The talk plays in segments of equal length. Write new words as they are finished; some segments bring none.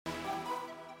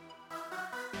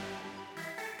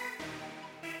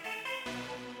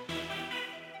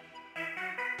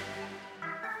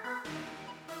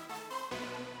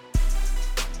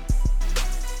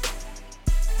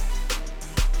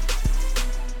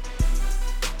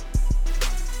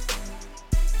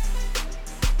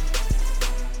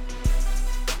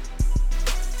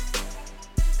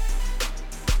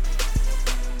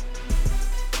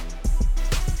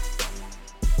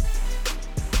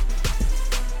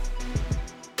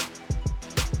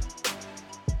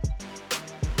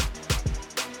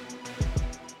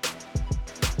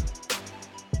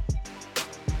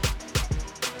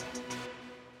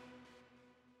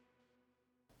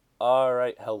All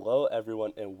right, hello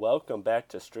everyone, and welcome back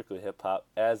to Strictly Hip Hop.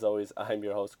 As always, I'm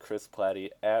your host Chris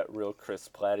Platty at Real Chris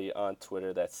Platty on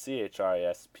Twitter. That's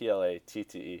ChrisPlatte.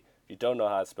 If you don't know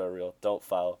how to spell real, don't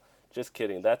follow. Just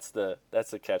kidding. That's the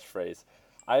catchphrase.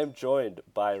 I am joined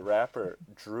by rapper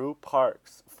Drew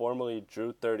Parks, formerly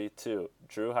Drew32.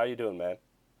 Drew, how you doing, man?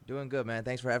 Doing good, man.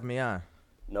 Thanks for having me on.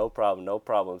 No problem, no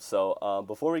problem. So,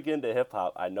 before we get into hip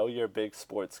hop, I know you're a big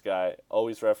sports guy,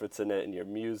 always referencing it in your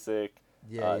music,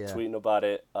 Yeah, yeah. tweeting about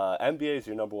it. NBA is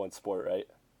your number one sport,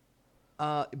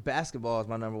 right? Basketball is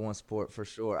my number one sport for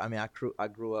sure. I mean, I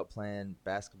grew up playing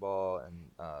basketball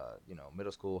and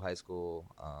middle school, high school,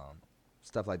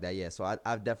 stuff like that. Yeah, so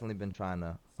I've definitely been trying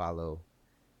to follow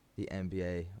the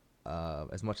NBA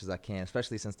as much as I can,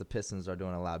 especially since the Pistons are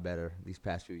doing a lot better these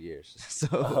past few years. So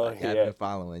Oh like, I've yeah, been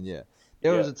following. Yeah,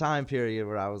 there was yeah, a time period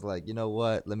where I was like, you know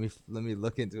what? Let me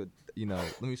look into it.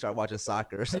 Let me start watching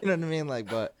soccer. You know what I mean? Like,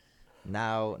 but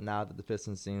now that the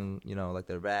Pistons seem like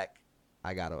they're back,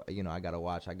 I gotta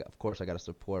watch. Of course I gotta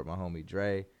support my homie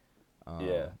Dre.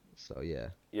 yeah, So yeah.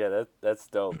 yeah. That's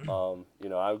dope.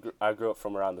 I grew up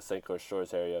from around the St. Croix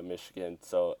Shores area, Michigan.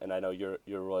 So, and I know you're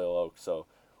Royal Oak. So,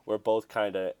 we're both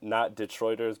kind of not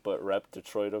Detroiters, but rep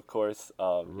Detroit, of course.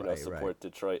 Right, right. Support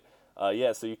Detroit.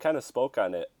 Yeah. So you kind of spoke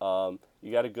on it.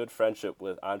 You got a good friendship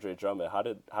with Andre Drummond. How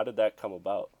did that come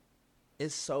about?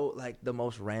 It's so like the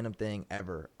most random thing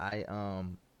ever. I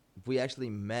we actually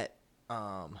met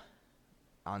um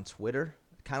on Twitter,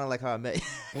 kind of like how I met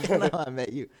kind of how I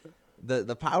met you.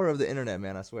 The power of the internet,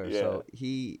 man, I swear. Yeah. So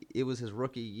it was his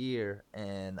rookie year,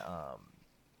 and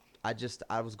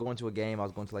I was going to a game. I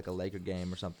was going to like a Laker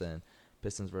game or something,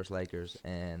 Pistons versus Lakers,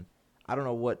 and I don't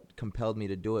know what compelled me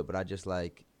to do it, but I just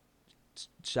like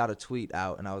shot a tweet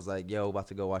out, and I was like, "Yo, about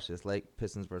to go watch this Lake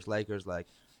Pistons versus Lakers. Like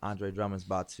Andre Drummond's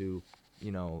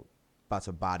you know, about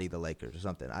to body the Lakers or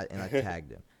something." I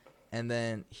tagged him, and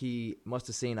then he must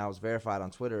have seen I was verified on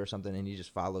Twitter or something, and he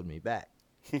just followed me back.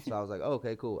 So I was like, oh,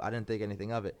 "Okay, cool." I didn't think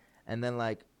anything of it, and then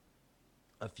like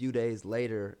a few days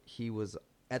later,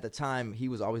 at the time he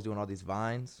was always doing all these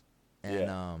vines, and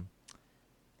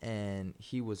Yeah.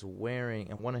 he was wearing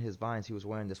in one of his vines he was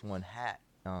wearing this one hat.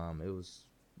 It was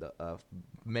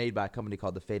made by a company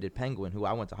called the Faded Penguin, who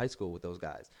I went to high school with those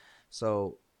guys.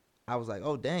 So I was like,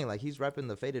 oh dang, like he's repping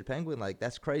the Faded Penguin, like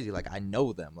that's crazy. Like I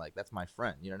know them, like that's my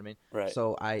friend. You know what I mean? Right.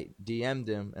 So I DM'd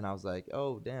him and I was like,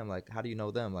 oh damn, like how do you know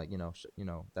them? Like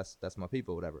that's my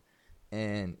people, whatever.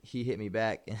 And he hit me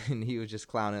back and he was just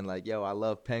clowning like, yo, I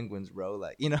love penguins, bro.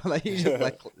 Like like he's just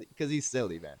like because he's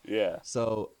silly, man. Yeah.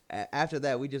 So after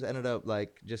that, we just ended up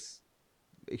like just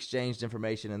exchanged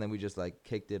information, and then we just like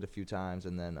kicked it a few times,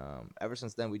 and then ever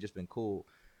since then we just been cool.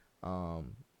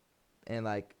 Um, and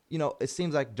like it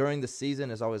seems like during the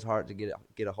season it's always hard to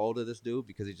get a hold of this dude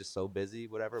because he's just so busy,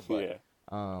 whatever. But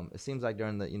Yeah. it seems like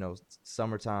during the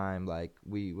summertime, like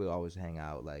we always hang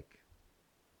out, like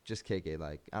just kick it,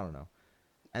 like I don't know.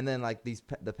 And then like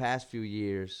the past few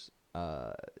years,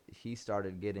 he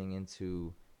started getting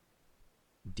into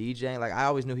DJing. Like I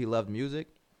always knew he loved music,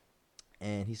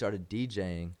 and he started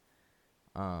DJing.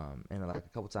 And like a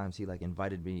couple times he like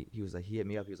invited me. He hit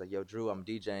me up. He was like, "Yo, Drew, I'm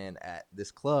DJing at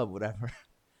this club, whatever."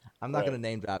 I'm not gonna Right.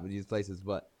 name drop these places,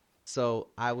 but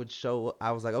so I would show.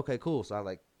 I was like, "Okay, cool." So I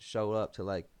like show up to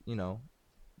like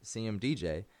see him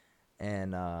DJ,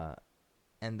 and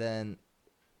then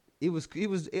it was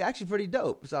actually pretty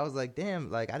dope. So I was like, "Damn!"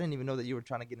 Like I didn't even know that you were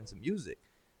trying to get into music.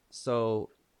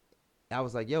 So I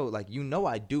was like, "Yo, like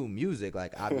I do music.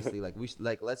 Like obviously, like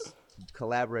like let's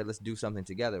collaborate. Let's do something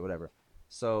together, whatever."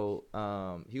 So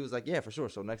he was like, "Yeah, for sure."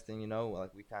 So next thing you know,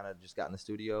 like we kind of just got in the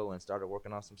studio and started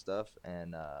working on some stuff,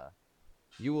 and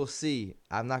you will see.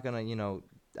 I'm not gonna,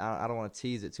 I don't want to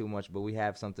tease it too much, but we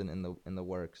have something in the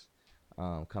works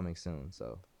coming soon.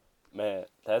 So Man,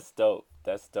 that's dope.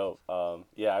 That's dope.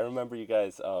 Yeah, I remember you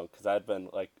guys. Cause I'd been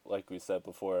like we said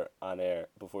before on air,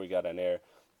 before we got on air,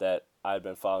 that I'd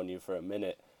been following you for a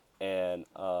minute, and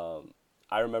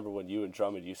I remember when you and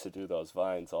Drummond used to do those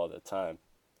vines all the time.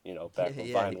 yeah, Back when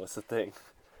yeah. Vine was the thing,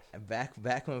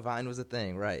 Back when Vine was a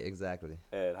thing, right? Exactly.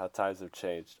 and how times have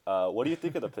changed. What do you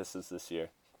think of the Pistons this year?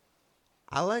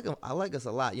 I like him. I like us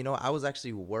a lot. I was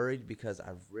actually worried because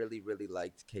I really, really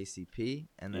liked KCP,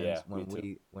 and then Yeah, me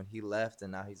too. when he left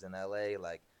and now he's in LA,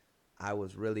 like I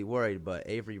was really worried. But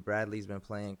Avery Bradley's been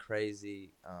playing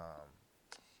crazy.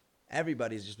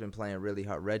 Everybody's just been playing really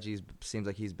hard. Reggie seems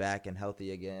like he's back and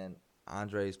healthy again.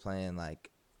 Andre's playing like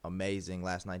amazing.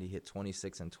 Last night he hit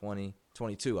 26 and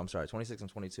 22. I'm sorry, 26 and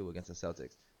 22 against the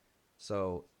Celtics.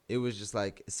 So it was just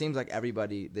like it seems like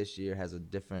everybody this year has a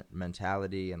different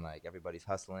mentality, and like everybody's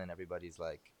hustling, everybody's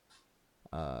like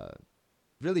uh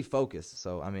really focused.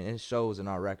 So I mean, it shows in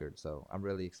our record. So I'm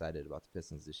really excited about the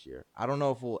Pistons this year. I don't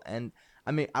know if we'll end.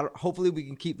 I mean, hopefully we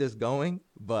can keep this going.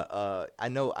 But I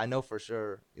know for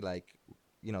sure. Like,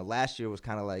 last year was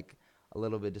kind of like a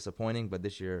little bit disappointing, but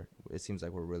this year it seems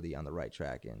like we're really on the right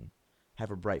track and have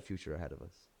a bright future ahead of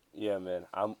us. Yeah, man,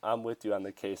 I'm with you on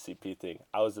the KCP thing.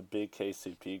 I was a big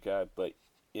KCP guy, but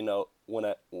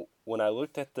when I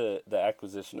looked at the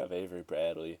acquisition of Avery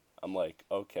Bradley, I'm like,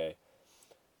 okay,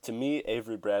 to me,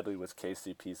 Avery Bradley was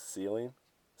KCP's ceiling.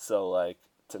 So like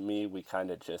to me, we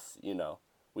kind of just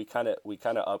we kind of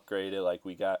upgraded. Like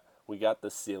we got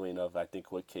the ceiling of I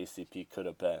think what KCP could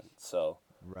have been. So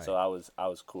Right. I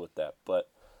was cool with that. But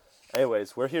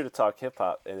anyways, we're here to talk hip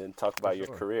hop and then talk For about your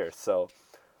sure. career. So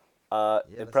Yeah,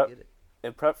 in let's prep get it.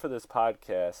 in prep for this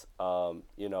podcast,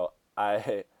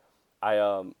 I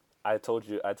I I told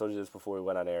you this before we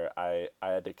went on air. I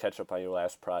had to catch up on your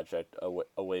last project,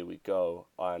 Away We Go,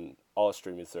 on all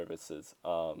streaming services.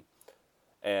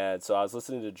 And so I was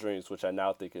listening to Dreams, which I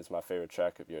now think is my favorite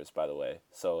track of yours, by the way.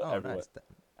 So Oh, everyone nice.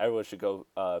 everyone should go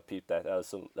peep that. That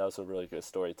was some really good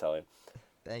storytelling.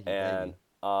 Thank you. Thank And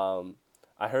you.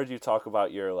 I heard you talk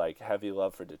about your like heavy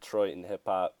love for Detroit and hip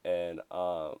hop, and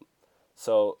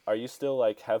so are you still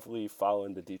like heavily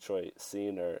following the Detroit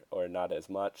scene, or not as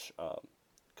much?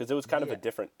 Because it was kind of a Yeah.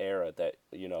 different era that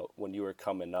when you were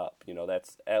coming up.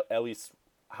 That's at least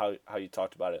how you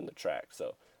talked about it in the track.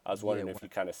 So I was Yeah. wondering if you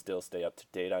kind of still stay up to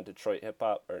date on Detroit hip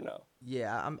hop or no.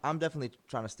 Yeah, I'm definitely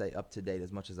trying to stay up to date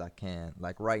as much as I can.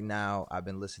 Like right now, I've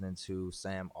been listening to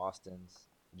Sam Austin's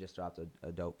just dropped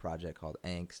a dope project called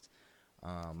Angst.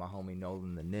 My homie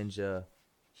Nolan the Ninja,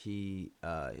 he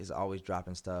is always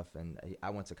dropping stuff, and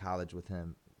I went to college with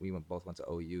him. Both went to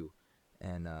OU,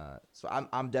 and so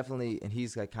I'm definitely, and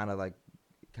he's like kind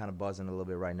of buzzing a little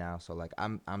bit right now. So like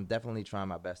I'm definitely trying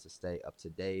my best to stay up to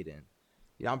date, and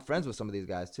I'm friends with some of these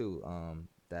guys too,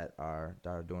 that are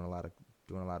doing a lot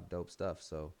of dope stuff.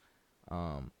 So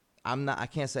I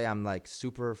can't say I'm like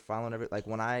super following every, like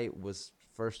when I was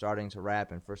first starting to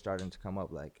rap and first starting to come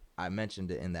up, like I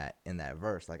mentioned it in that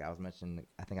verse. Like I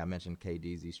think I mentioned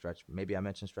KDZ Stretch, maybe I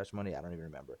mentioned Stretch Money, I don't even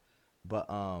remember. But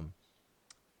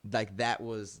like that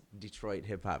was Detroit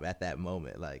hip hop at that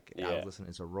moment. Like I was Yeah,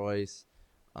 listening to Royce,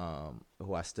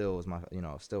 who I still was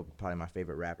still probably my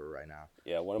favorite rapper right now.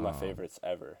 yeah, one of my Um, favorites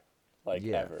ever, like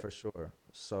yeah, ever. for sure.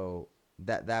 So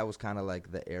that was kind of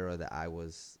like the era that I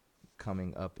was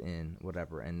coming up in,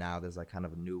 whatever. And now there's like kind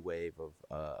of a new wave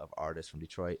of artists from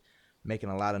Detroit making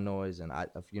a lot of noise, and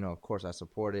of course I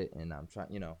support it, and I'm trying,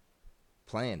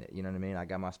 playing it. You know what I mean? I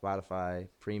got my Spotify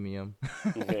premium,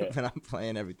 Yeah. and I'm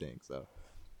playing everything. So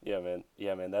Yeah, man.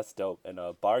 Yeah, man. That's dope. And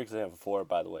Bar Exam 4,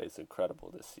 by the way, is incredible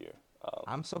this year.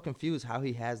 I'm so confused how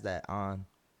he has that on,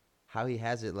 how he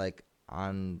has it like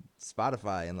on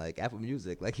Spotify and like Apple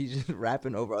Music. Like he's just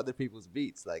rapping over other people's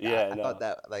beats. Like Yeah, I thought no,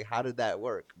 that, like, how did that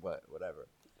work? But whatever.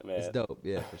 It's man. dope.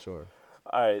 Yeah, for sure.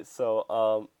 All right.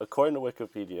 So, according to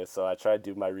Wikipedia, so I tried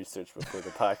to do my research before the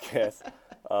podcast.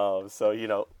 So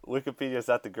Wikipedia is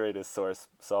not the greatest source,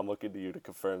 so I'm looking to you to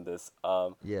confirm this.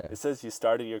 Yeah. It says you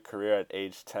started your career at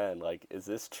age 10. Like, is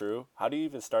this true? How do you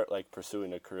even start like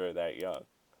pursuing a career that young?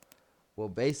 Well,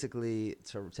 basically,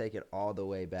 to take it all the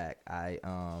way back, I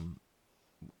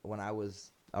when I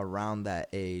was around that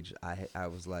age, I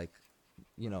was like,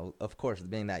 of course,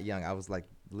 being that young, I was like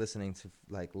listening to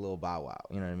like Lil Bow Wow.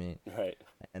 You know what I mean? Right.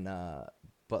 And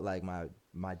but like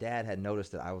my dad had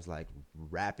noticed that I was like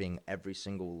rapping every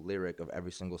single lyric of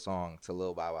every single song to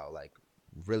Lil Bow Wow like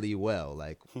really well,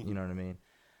 like, you know what I mean?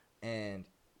 And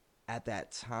at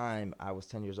that time I was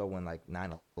 10 years old when like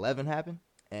 9/11 happened,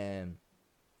 and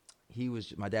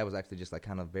my dad was actually just like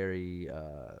kind of very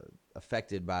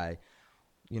affected by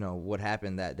what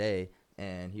happened that day,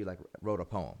 and he like wrote a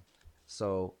poem.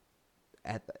 So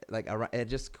it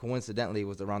just coincidentally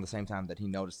was around the same time that he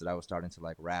noticed that I was starting to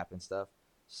like rap and stuff.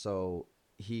 So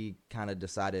he kind of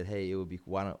decided, hey, it would be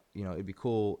why don't it'd be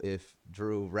cool if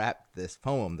Drew rapped this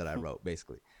poem that I wrote,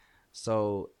 basically.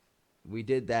 So we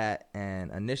did that,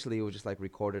 and initially it was just like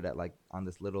recorded at like on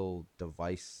this little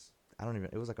device. I don't even.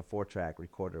 It was like a 4-track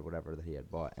recorder, or whatever that he had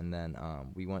bought, and then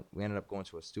we ended up going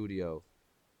to a studio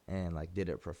and like did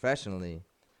it professionally,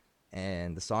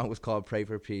 and the song was called "Pray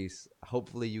for Peace."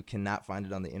 Hopefully, you cannot find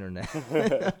it on the internet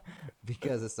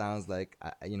because it sounds like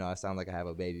I sound like I have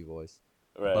a baby voice.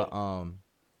 Right. But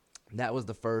that was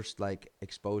the first like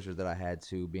exposure that I had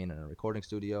to being in a recording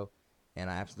studio, and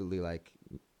I absolutely like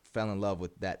fell in love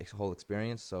with that whole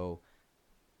experience. So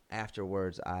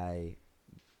afterwards, I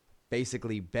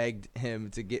basically begged him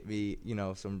to get me,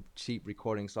 some cheap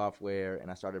recording software, and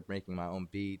I started making my own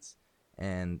beats.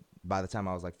 And by the time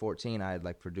I was like 14, I had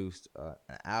like produced an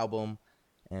album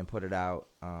and put it out.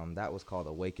 That was called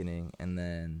Awakening, and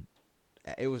then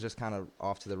it was just kind of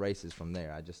off to the races from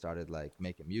there. I just started like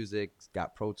making music,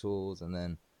 got Pro Tools, and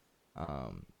then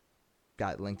um,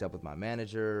 got linked up with my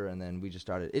manager, and then we just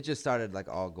started. It just started like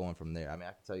all going from there. I mean,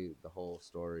 I can tell you the whole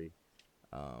story,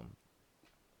 um,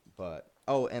 but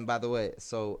oh, and by the way,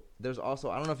 so there's also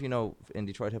I don't know if you know in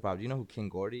Detroit hip hop. Do you know who King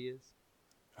Gordy is?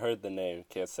 Heard the name,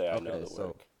 can't say I know Okay, the so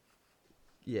work.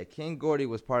 yeah, King Gordy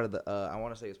was part of the. I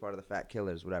want to say he was part of the Fat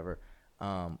Killers, whatever.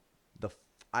 Um, the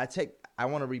I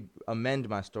want to amend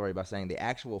my story by saying the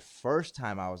actual first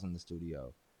time I was in the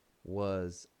studio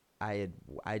was I had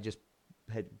I just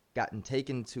had gotten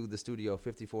taken to the studio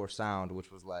 54 Sound,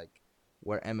 which was like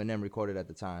where Eminem recorded at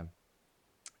the time,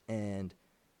 and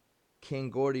King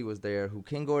Gordy was there. Who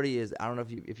King Gordy is? I don't know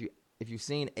if you've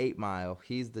seen 8 Mile.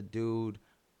 He's the dude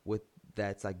with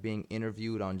that's like being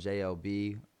interviewed on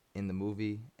JLB in the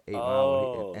movie 8 Mile,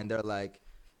 where Oh, and they're like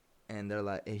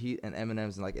he and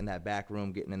Eminem's like in that back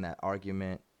room getting in that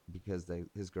argument because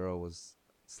his girl was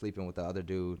sleeping with the other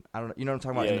dude. I don't know. You know what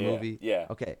I'm talking about in yeah, the yeah, movie? yeah.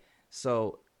 Okay,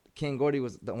 so King Gordy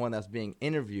was the one that's being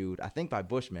interviewed, I think by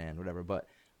Bushman, whatever. But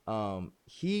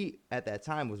he at that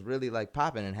time was really like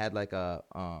popping and had like a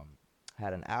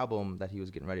had an album that he was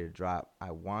getting ready to drop.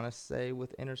 I want to say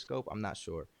with Interscope. I'm not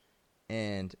sure.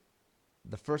 And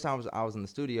the first time I was in the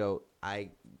studio, I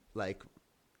like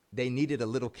they needed a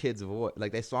little kid's voice.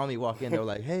 Like they saw me walk in, they were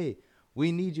like, "Hey,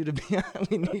 we need you to be on,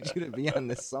 we need you to be on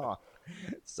this song."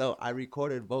 So I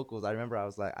recorded vocals. I remember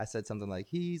I said something like,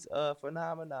 "He's a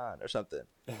phenomenon" or something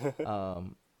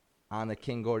um, on a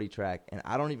King Gordy track, and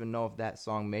I don't even know if that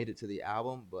song made it to the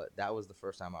album, but that was the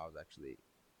first time I was actually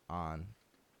on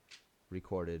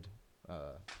recorded,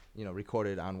 uh,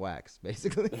 recorded on wax,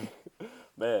 basically.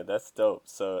 Man, that's dope.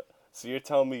 So you're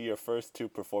telling me your first two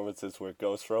performances were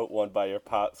Ghost wrote, one by your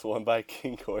pops, one by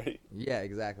King Corey? Yeah,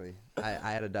 exactly. I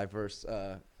had a diverse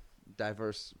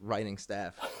writing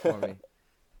staff for me.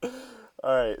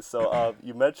 All right, so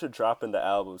you mentioned dropping the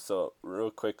album. So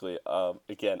real quickly,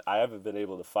 again, I haven't been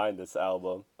able to find this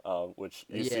album, which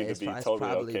you Yeah, seem to be it's totally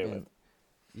probably okay with. been.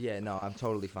 Yeah, no, I'm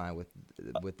totally fine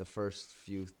with the first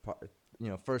few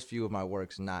of my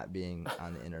works not being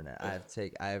on the internet.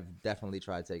 I have definitely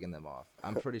tried taking them off.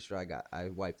 I'm pretty sure I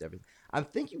wiped everything. I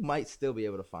think you might still be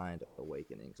able to find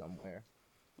Awakening somewhere.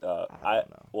 I I don't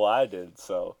know. well, I did.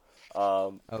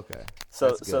 Um, Okay, so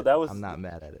that's so good. that I'm was not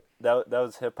mad at it. that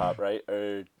was hip hop, right?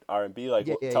 Or R&B? Like,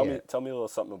 Yeah, yeah, tell yeah. me a little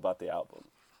something about the album.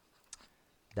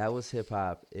 That was hip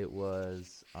hop. It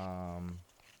was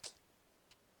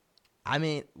I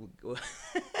mean,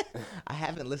 I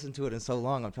haven't listened to it in so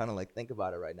long. I'm trying to like think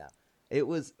about it right now. It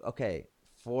was okay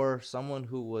for someone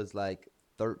who was like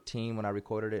 13 when I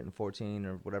recorded it and 14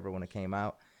 or whatever when it came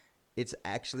out. It's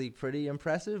actually pretty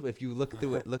impressive if you look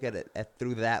at it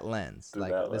through that lens. Through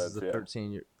Like that lens,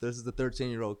 yeah, this is the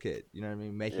 13-year-old kid. You know what I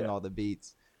mean? Making yeah. all the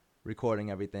beats, recording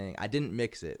everything. I didn't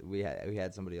mix it. We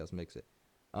had somebody else mix it.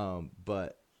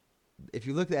 But if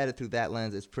you look at it through that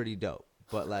lens, it's pretty dope.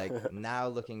 But like now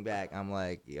looking back, I'm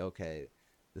like, okay,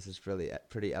 this is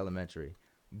pretty elementary.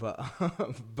 But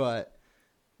but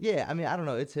yeah, I mean, I don't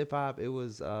know. It's hip hop. It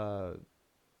was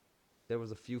there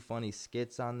was a few funny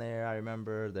skits on there. I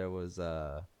remember there was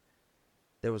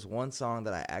one song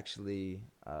that I actually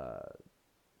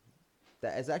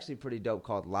that is actually pretty dope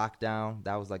called Lockdown.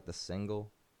 That was like the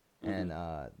single, Hmm. and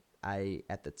I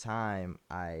at the time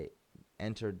I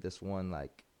entered this one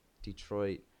like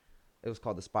Detroit. It was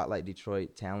called the Spotlight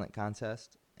Detroit Talent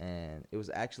Contest, and it was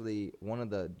actually one of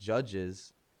the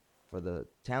judges for the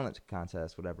talent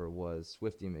contest, whatever, was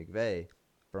Swifty McVeigh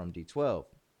from D12,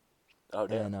 Oh,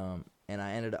 damn.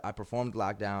 and I performed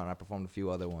Lockdown, and I performed a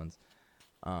few other ones,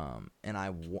 and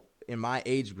in my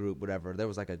age group, whatever, there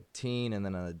was like a teen and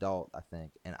then an adult, I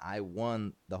think, and I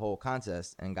won the whole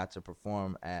contest and got to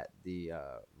perform at the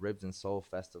Ribs and Soul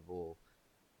Festival.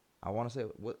 I want to say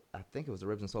what I think it was the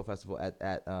Ribs and Soul Festival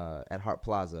at Hart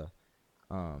Plaza,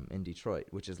 in Detroit,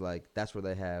 which is like that's where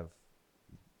they have,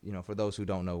 for those who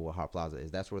don't know what Hart Plaza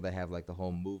is, that's where they have like the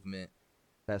whole movement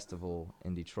festival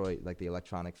in Detroit, like the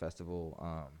electronic festival.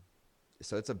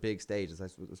 So it's a big stage.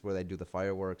 It's where they do the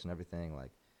fireworks and everything.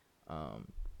 Like, um,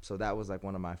 so that was like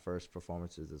one of my first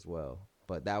performances as well.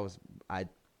 But I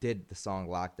did the song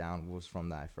Lockdown was from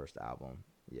that first album.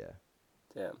 Yeah,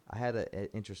 Damn. I had an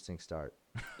interesting start.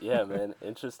 Yeah, man.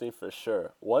 Interesting for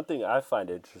sure. One thing I find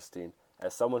interesting,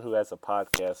 as someone who has a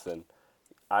podcast, and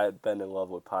I've been in love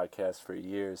with podcasts for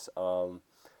years.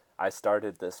 I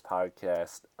started this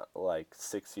podcast like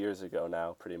 6 years ago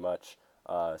now, pretty much.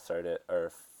 Started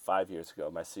or 5 years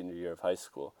ago, my senior year of high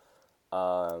school.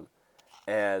 Um,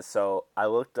 And so I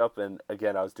looked up, and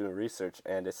again, I was doing research,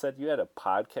 and it said you had a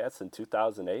podcast in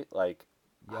 2008. Like,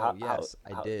 Yo, how, yes,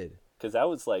 I did. because that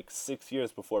was like 6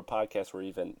 years before podcasts were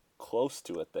even close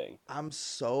to a thing. I'm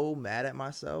so mad at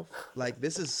myself. Like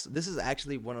this is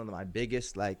actually one of my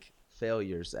biggest like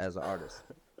failures as an artist.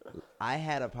 I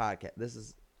had a podcast. This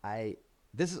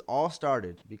is all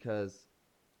started because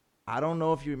I don't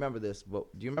know if you remember this, but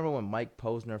do you remember when Mike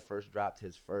Posner first dropped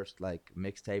his first like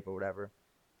mixtape or whatever?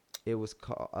 It was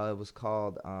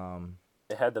called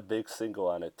It had the big single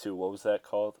on it too. What was that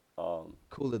called?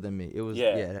 Cooler Than Me. It was,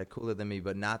 Yeah. yeah, it had Cooler Than Me,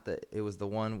 but not the it was the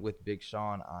one with Big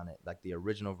Sean on it, like the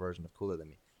original version of Cooler Than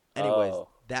Me. Anyways, Oh,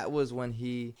 that was when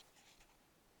he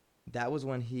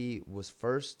was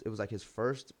first. It was like his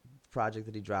first project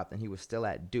that he dropped, and he was still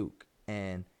at Duke,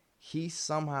 and he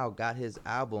somehow got his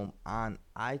album on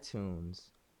iTunes,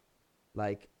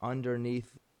 like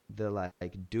underneath the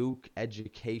like Duke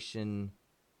education,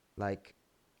 like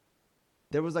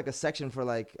there was like a section for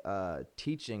like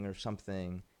teaching or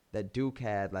something that Duke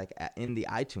had like in the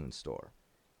iTunes store.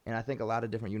 And I think a lot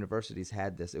of different universities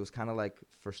had this. It was kind of like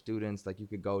for students, like you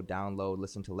could go download,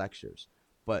 listen to lectures.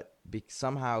 But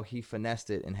somehow he finessed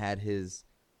it and had his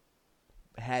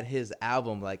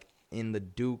album like in the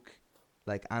Duke,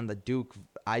 like on the Duke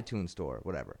iTunes store,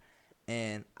 whatever.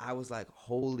 And I was like,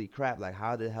 holy crap! Like,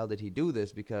 how the hell did he do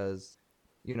this? Because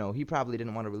he probably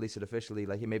didn't want to release it officially.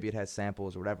 Like, maybe it had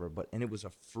samples or whatever. And it was a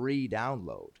free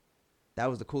download. That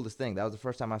was the coolest thing. That was the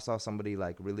first time I saw somebody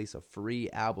like release a free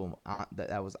album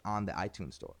that was on the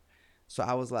iTunes store. So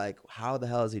I was like, how the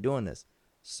hell is he doing this?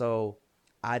 So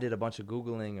I did a bunch of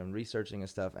Googling and researching and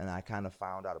stuff, and I kind of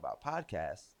found out about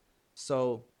podcasts.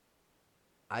 So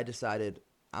I decided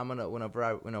I'm gonna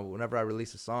whenever I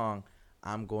release a song,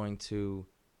 I'm going to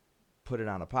put it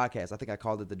on a podcast. I think I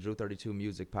called it the Drew 32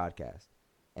 Music Podcast,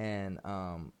 and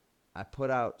I put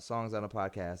out songs on a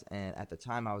podcast. And at the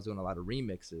time, I was doing a lot of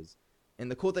remixes. And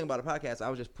the cool thing about a podcast, I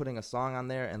was just putting a song on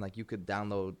there, and like you could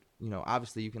download.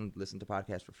 Obviously you can listen to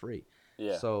podcasts for free.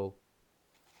 yeah. So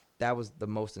that was the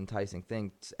most enticing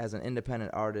thing as an independent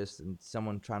artist and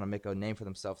someone trying to make a name for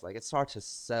themselves. Like, it's hard to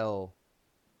sell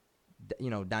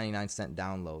 99-cent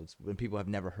downloads when people have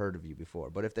never heard of you before.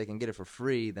 But if they can get it for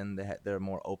free, then they're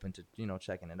more open to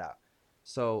checking it out.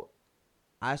 So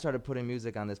I started putting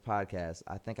music on this podcast.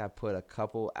 I think I put a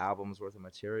couple albums worth of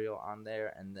material on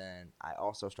there, and then I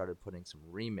also started putting some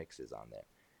remixes on there.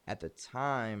 At the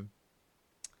time,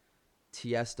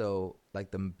 Tiesto,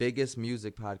 like the biggest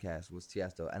music podcast was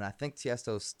Tiesto, and I think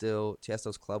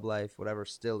Tiesto's Club Life, whatever,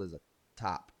 still is a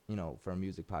top, for a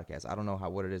music podcast. I don't know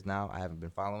what it is now. I haven't been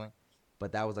following,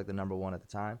 but that was like the number one at the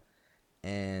time.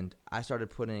 And I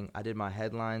did my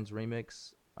Headlines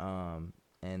remix,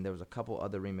 and there was a couple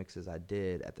other remixes I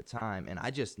did at the time, and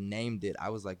I just named it. I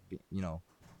was like,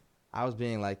 I was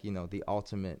being like, the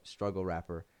ultimate struggle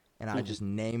rapper, and I just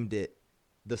named it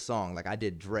the song. Like, I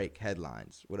did Drake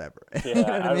Headlines, whatever. Yeah, You know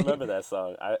what I I mean? remember that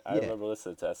song. I Yeah, remember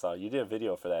listening to that song. You did a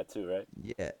video for that too, right?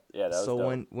 yeah. Yeah, that was So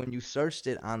dope. when you searched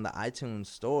it on the iTunes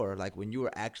store, like when you were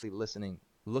actually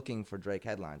looking for Drake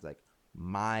Headlines, like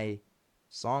my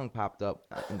song popped up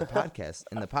in the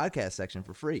podcast section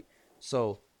for free.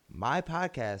 So my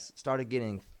podcast started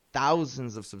getting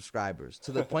thousands of subscribers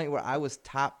to the point where I was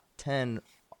top 10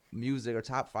 music or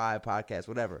top 5 podcasts,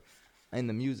 whatever, in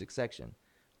the music section.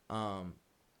 Um,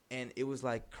 and it was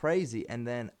like crazy. And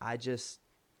then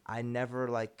I never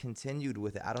like continued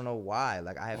with it. I don't know why.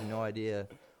 Like, I have no idea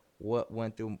what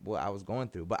I was going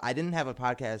through. But I didn't have a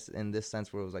podcast in this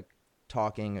sense where it was like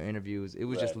talking or interviews. It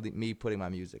was just Right. me putting my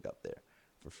music up there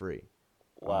for free.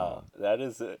 Wow, that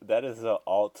is the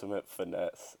ultimate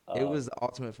finesse. It was the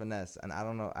ultimate finesse, and I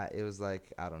don't know. It was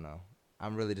like, I don't know.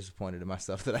 I'm really disappointed in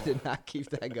myself that I did not keep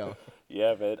that going.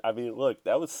 Yeah, man. I mean, look,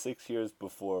 that was 6 years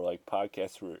before like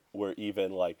podcasts were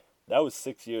even like that was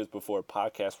 6 years before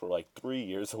podcasts were like 3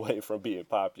 years away from being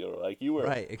popular. Like you were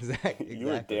Right? Exactly. you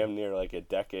were Exactly. damn near like a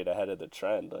decade ahead of the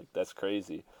trend. Like that's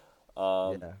crazy.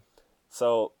 Um, Yeah.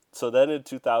 so then in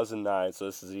 2009, so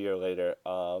this is a year later,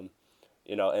 and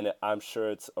I'm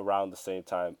sure it's around the same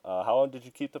time. How long did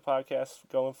you keep the podcast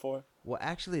going for? Well,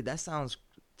 actually,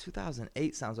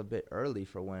 2008 sounds a bit early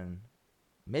for when.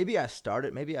 Maybe I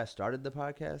started the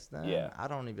podcast then. Yeah. I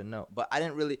don't even know, but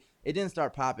it didn't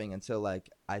start popping until like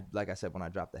I said, when I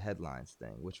dropped the Headlines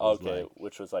thing, which was Okay, like,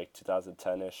 which was like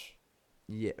 2010ish.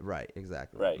 yeah, right,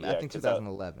 exactly. Right, I yeah, think 'cause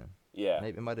 2011. yeah,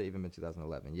 Maybe it might have even been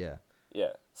 2011. Yeah.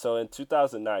 yeah. So in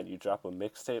 2009, you drop a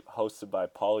mixtape hosted by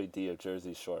Pauly D of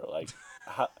Jersey Shore. Like,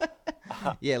 how?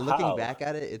 Yeah, looking how? back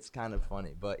at it, it's kind of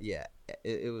funny, but yeah,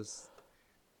 it was.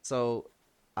 So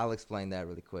I'll explain that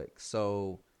really quick.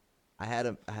 So I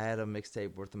had a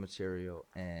mixtape worth of material,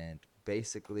 and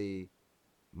basically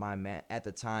my man at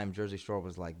the time Jersey Shore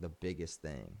was like the biggest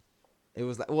thing. It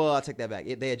was like, well, I'll take that back.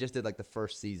 They had just did like the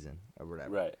first season or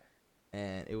whatever, Right.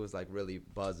 and it was like really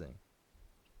buzzing.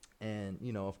 And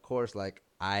of course, like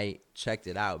I checked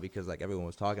it out because like everyone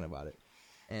was talking about it,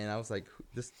 and I was like,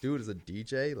 this dude is a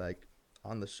DJ like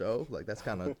on the show, like that's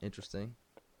kind of interesting.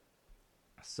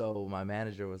 So my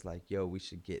manager was like, yo, we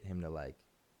should get him to like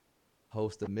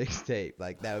host a mixtape.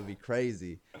 Like that would be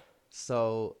crazy.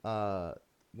 So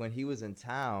when he was in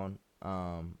town,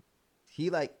 he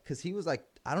like cuz he was like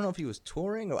I don't know if he was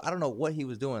touring or I don't know what he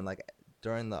was doing like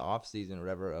during the off season or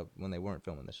whatever of when they weren't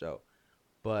filming the show.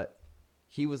 But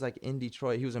he was like in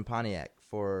Detroit, he was in Pontiac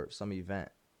for some event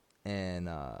and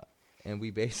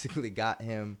we basically got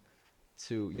him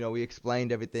to we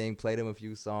explained everything, played him a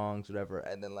few songs, whatever,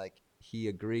 and then like he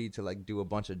agreed to like do a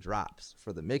bunch of drops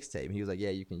for the mixtape. He was like, "Yeah,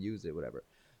 you can use it, whatever."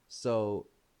 So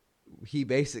he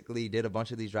basically did a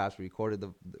bunch of these drops, recorded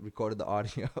the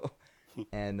audio,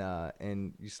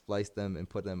 and you spliced them and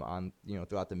put them on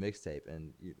throughout the mixtape,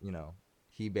 and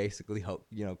he basically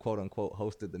quote unquote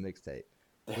hosted the mixtape,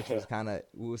 which was kind of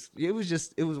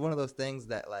it was one of those things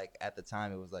that like at the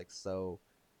time it was like so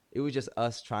it was just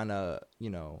us trying to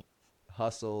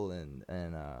hustle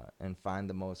and find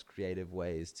the most creative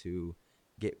ways to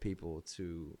get people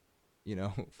to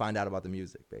find out about the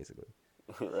music basically.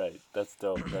 Right. That's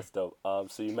dope. That's dope.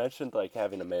 So you mentioned like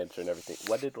having a manager and everything.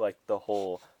 What did like the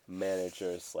whole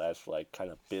manager slash like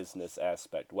kind of business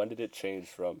aspect? When did it change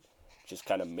from just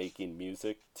kind of making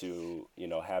music to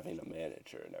having a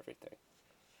manager and everything?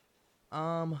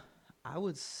 um I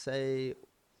would say,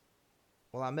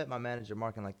 well, I met my manager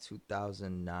Mark in like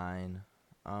 2009.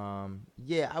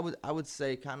 Yeah, I would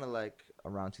say kind of like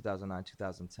around 2009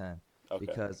 2010, Okay.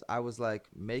 because I was like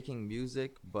making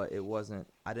music but it wasn't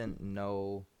I didn't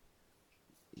know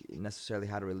necessarily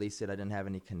how to release it. I didn't have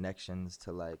any connections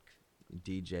to like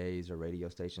DJs or radio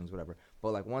stations, whatever.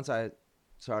 But like once I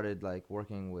started like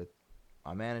working with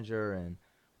my manager and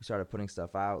we started putting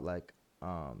stuff out, like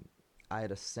I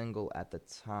had a single at the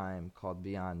time called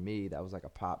Beyond Me that was like a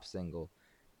pop single,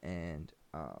 and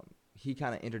he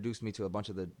kind of introduced me to a bunch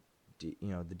of the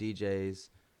DJs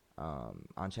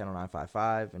on Channel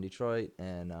 955 in Detroit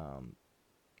and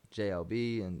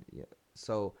JLB, and yeah,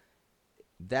 so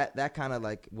that kind of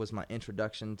like was my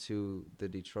introduction to the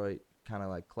Detroit kind of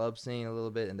like club scene a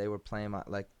little bit, and they were playing my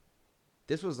like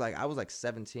this was like I was like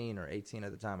 17 or 18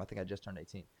 at the time. I think I just turned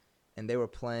 18, and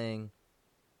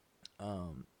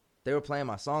um they were playing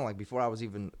my song like before I was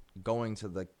even going to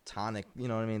the tonic, you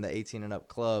know what I mean, the 18 and up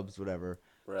clubs, whatever.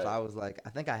 So Right. I was like, I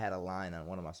think I had a line on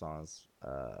one of my songs.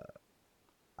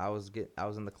 I was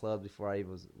in the club before I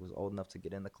even was old enough to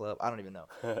get in the club. I don't even know.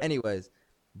 Anyways,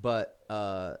 but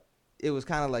it was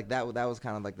kind of like that. That was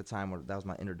kind of like the time where that was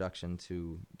my introduction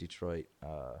to Detroit,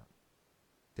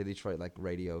 the Detroit like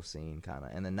radio scene, kind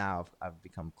of. And then now I've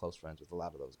become close friends with a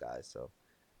lot of those guys. So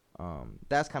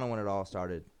that's kind of when it all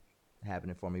started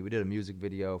happening for me. We did a music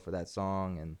video for that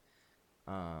song, and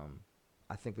um,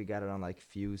 I think we got it on like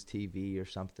Fuse TV or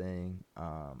something,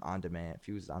 on demand,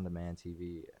 Fuse on demand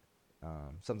TV,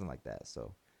 something like that.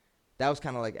 So that was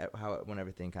kind of like how when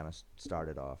everything kind of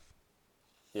started off.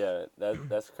 Yeah,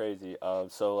 that's crazy.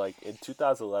 So like in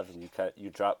 2011, you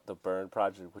dropped the Burn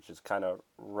project, which is kind of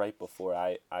right before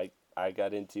I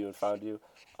got into you and found you.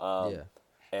 Um, Yeah,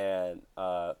 and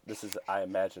this is I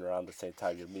imagine around the same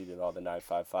time you're meeting all the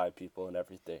 955 people and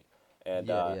everything. And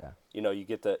yeah, yeah. you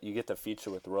get the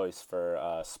feature with Royce for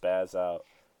Spaz Out,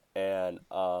 and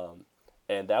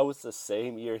and that was the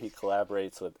same year he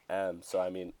collaborates with M. So I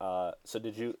mean, so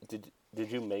did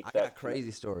you make I that got connect?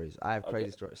 crazy stories. I have Okay,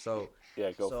 crazy stories. So,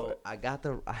 yeah, go for so it. I got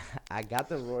the I got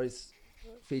the Royce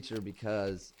feature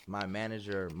because my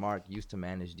manager Mark used to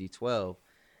manage D12,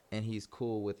 and he's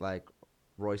cool with like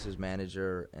Royce's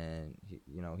manager, and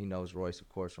he knows Royce of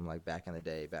course from like back in the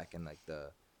day, back in like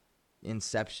the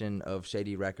inception of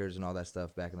Shady Records and all that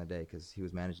stuff back in the day, because he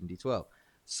was managing D12.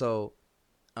 So,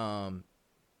 um,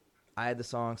 I had the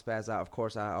song Spaz Out. Of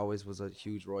course, I always was a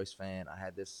huge Royce fan. I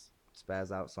had this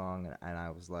Spaz Out song, and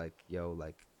I was like, yo,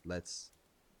 like let's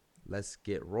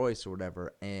get Royce or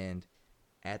whatever. And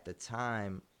at the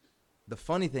time, the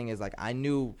funny thing is like I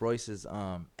knew Royce's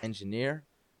engineer,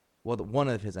 well, one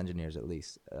of his engineers at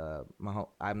least.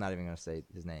 I'm not even gonna say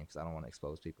his name because I don't want to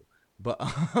expose people. But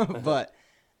but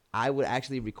I would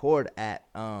actually record at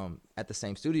the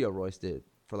same studio Royce did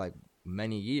for like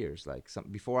many years. Like some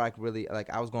before I could really like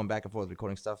I was going back and forth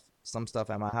recording stuff, some stuff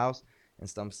at my house and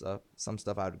some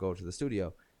stuff I would go to the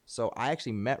studio. So I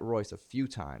actually met Royce a few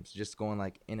times, just going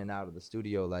like in and out of the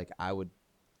studio. Like I would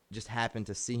just happened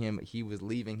to see him. He was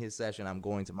leaving his session. I'm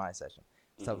going to my session.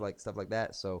 Mm-hmm. Stuff like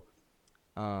that. So,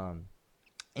 um,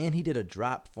 and he did a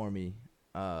drop for me.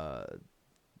 Uh,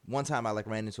 One time I like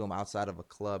ran into him outside of a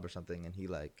club or something, and he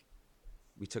like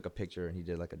we took a picture and he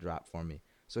did like a drop for me.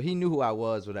 So he knew who I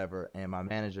was, whatever, and my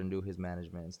manager knew his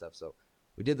management and stuff. So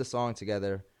we did the song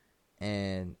together,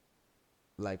 and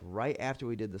like right after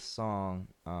we did the song,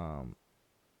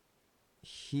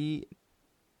 he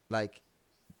like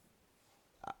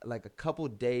like a couple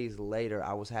days later,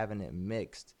 I was having it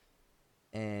mixed,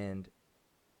 and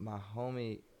my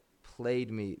homie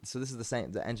played me. So this is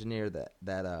the engineer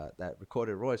that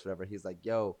recorded Royce, whatever. He's like,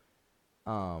 "Yo,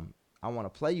 I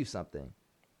want to play you something,"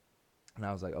 and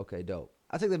I was like, "Okay, dope."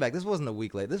 I take that back. This wasn't a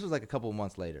week later. This was like a couple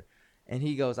months later, and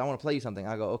he goes, "I want to play you something."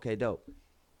 I go, "Okay, dope,"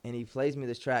 and he plays me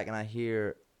this track, and I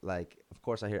hear like, of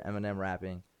course, I hear Eminem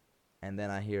rapping, and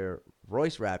then I hear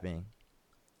Royce rapping,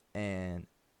 and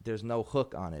there's no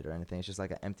hook on it or anything. It's just like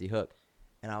an empty hook.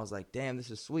 And I was like, damn, this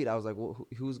is sweet. I was like, well,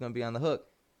 who's going to be on the hook?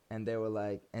 And they were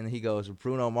like, and he goes,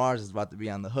 Bruno Mars is about to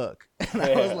be on the hook. And Yeah.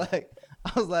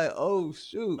 I was like, oh,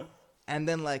 shoot. And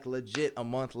then like legit a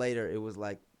month later, it was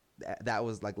like, that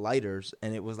was like Lighters,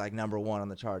 and it was like #1 on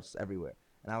the charts everywhere.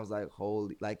 And I was like,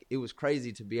 holy, like it was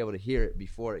crazy to be able to hear it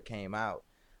before it came out,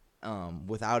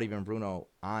 without even Bruno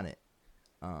on it,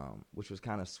 which was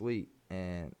kind of sweet.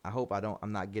 And I hope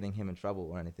I'm not getting him in trouble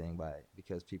or anything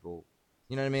because people,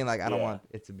 you know what I mean? Like I don't Yeah. want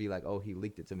it to be like, oh, he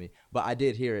leaked it to me, but I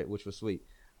did hear it, which was sweet.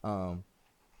 Um,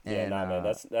 Yeah, and nah,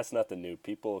 man, that's nothing new.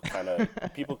 People kind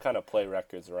of play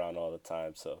records around all the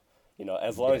time, so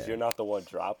as long as yeah, you're not the one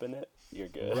dropping it, you're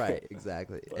good. right,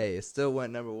 exactly. But Hey, it still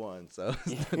went #1, so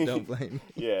don't blame me.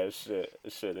 yeah,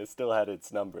 it still had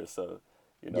its number, so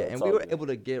Yeah, it's and we all were good. able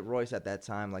to get Royce at that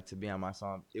time, like to be on my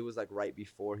song. It was like right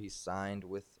before he signed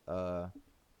with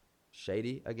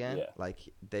Shady again. Yeah. Like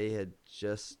they had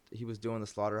just he was doing the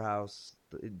Slaughterhouse.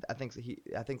 I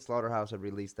think Slaughterhouse had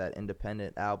released that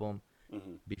independent album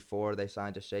Hmm. before they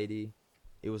signed to Shady.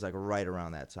 It was like right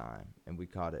around that time, and we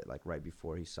caught it like right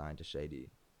before he signed to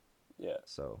Shady. Yeah.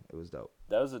 So it was dope.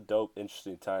 That was a dope,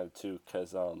 interesting time too,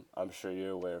 cause I'm sure you're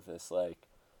aware of this. Like,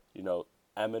 you know,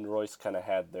 Em and Royce kind of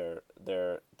had their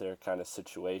kind of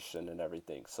situation and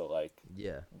everything. So like,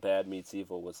 Yeah, Bad Meets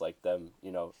Evil was like them.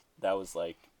 That was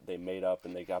like they made up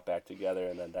and they got back together,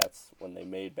 and then that's when they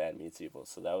made Bad Meets Evil.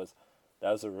 So that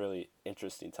was a really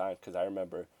interesting time because I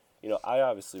remember, I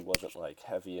obviously wasn't like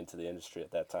heavy into the industry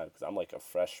at that time because I'm like a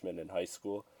freshman in high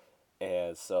school,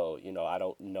 and so I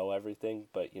don't know everything,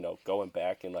 but going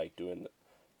back and like doing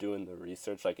the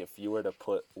research, like if you were to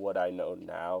put what I know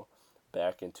now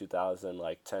back in 2000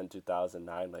 like 10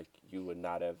 2009, like you would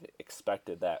not have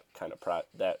expected that kind of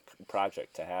that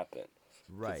project to happen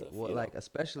because right. of Well, like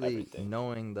especially everything.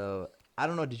 knowing I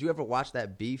don't know. Did you ever watch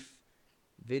that beef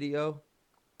video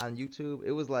on YouTube?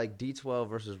 It was like D12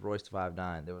 versus Royce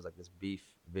 5'9". There was like this beef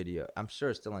video. I'm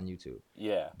sure it's still on YouTube.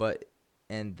 Yeah. But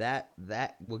and that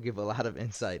will give a lot of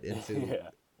insight into Yeah.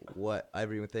 what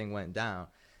everything went down.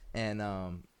 And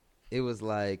it was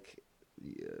like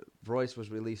Royce was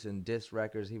releasing diss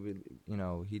records. He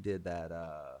did that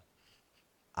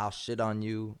I'll Shit on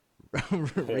You Yeah.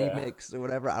 remix or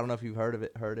whatever. I don't know if you've heard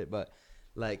it, but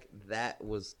like that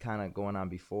was kind of going on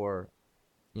before,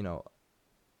 you know,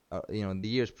 the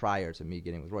years prior to me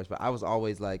getting with Royce. But I was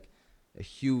always like a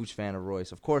huge fan of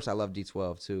Royce. Of course, I love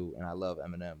D12 too, and I love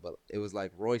Eminem. But it was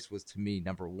like Royce was to me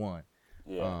 #1,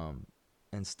 Yeah. um,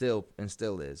 and still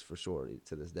is for sure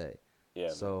to this day. Yeah,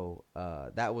 man. So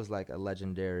that was like a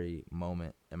legendary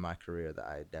moment in my career that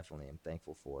I definitely am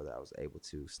thankful for, that I was able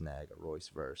to snag a Royce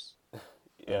verse, and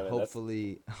Yeah, man. That's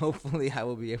hopefully I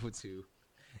will be able to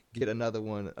get another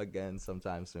one again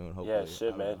sometime soon. Yeah, Hopefully, I shit,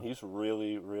 don't man. know. He's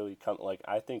really, really come. Like,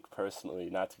 I think personally,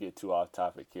 not to get too off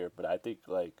topic here, but I think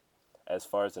like, as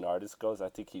far as an artist goes, I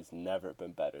think he's never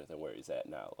been better than where he's at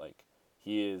now. Like,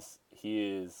 he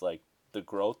is like the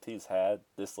growth he's had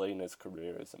this late in his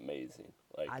career is amazing.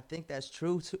 Like, I think that's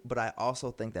true too, but I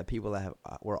also think that people that have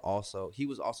he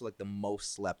was also like the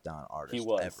most slept on artist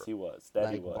ever. he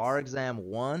Like Bar was. Exam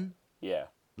 1 Yeah,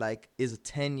 like is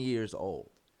 10 years old.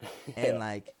 And yeah,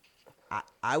 like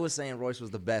I was saying Royce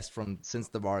was the best from since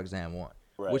the Bar Exam 1,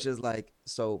 right. which is like,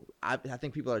 so I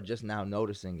think people are just now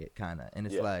noticing it kind of, and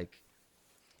it's Yeah, like,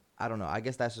 I don't know. I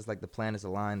guess that's just like the planets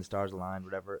align, the stars align,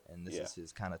 whatever. And this yeah, is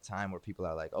his kind of time where people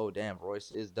are like, "Oh, damn,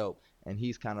 Royce is dope," and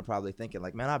he's kind of probably thinking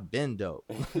like, "Man, I've been dope."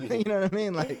 You know what I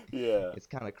mean? Like, yeah. it's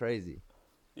kind of crazy.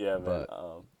 Yeah, man.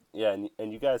 But Yeah,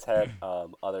 and you guys had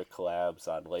other collabs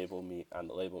on the Label Me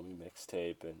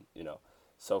mixtape, and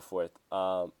so forth.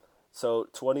 So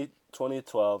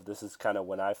 2012, this is kind of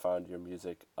when I found your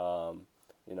music.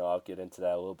 I'll get into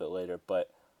that a little bit later. But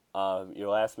your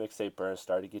last mixtape, Burn,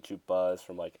 started to get you buzz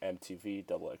from like MTV,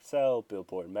 Double XL,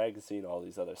 Billboard Magazine, all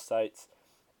these other sites,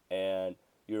 and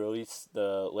you released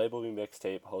the Label Me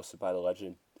mixtape hosted by the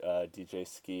legend DJ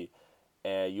Ski,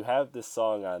 and you have this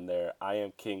song on there, "I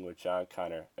Am King" with John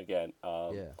Connor. Again,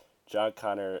 Yeah. John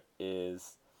Connor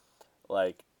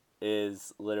like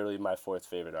is literally my fourth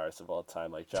favorite artist of all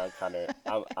time. Like John Connor,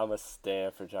 I'm a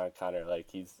stan for John Connor. Like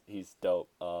he's dope.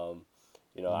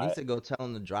 You need I to go tell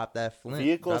him to drop that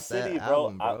Vehicle drop that City, bro.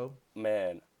 album, bro.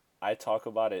 Man, I talk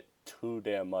about it too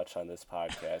damn much on this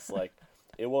podcast. Like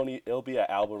it'll be an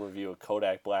album review of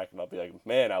Kodak Black, and I'll be like,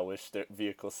 man, I wish that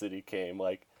Vehicle City came.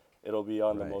 Like it'll be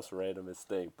on the Right. most randomest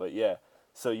thing. But yeah,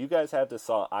 so you guys have this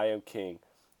song, "I Am King,"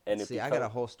 and it See, I got a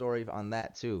becomes whole story on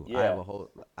that too. yeah.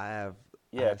 I have,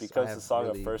 Yeah, it I becomes the have song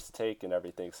of really. first take and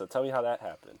everything. So tell me how that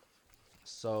happened.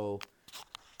 So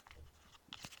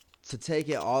to take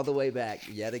it all the way back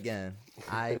yet again,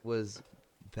 I was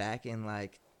back in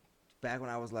back when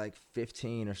I was like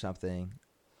 15 or something.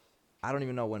 I don't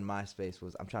even know when MySpace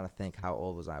was. I'm trying to think how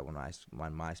old was I when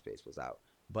MySpace was out.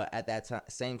 But at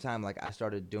that same time, like I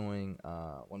started doing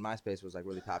when MySpace was like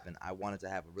really popping, I wanted to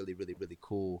have a really, really, really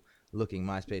cool looking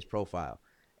MySpace profile.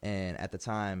 And at the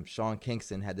time, Sean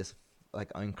Kingston had this like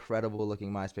incredible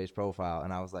looking MySpace profile,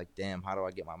 and I was like, damn, how do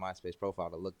I get my MySpace profile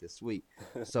to look this sweet?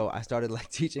 So I started like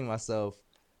teaching myself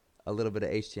a little bit of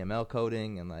HTML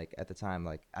coding, and like at the time,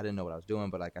 like I didn't know what I was doing,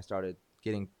 but like I started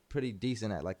getting pretty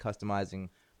decent at like customizing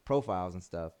profiles and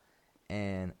stuff.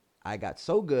 And I got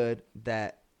so good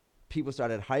that people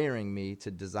started hiring me to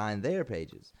design their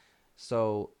pages.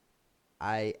 So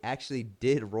I actually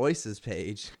did Royce's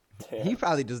page. He Damn.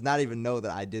 probably does not even know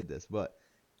that I did this, but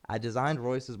I designed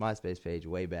Royce's MySpace page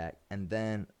way back, and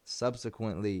then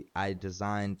subsequently I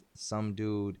designed some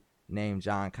dude named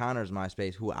John Connor's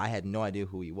MySpace, who I had no idea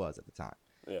who he was at the time.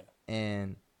 Yeah.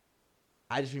 And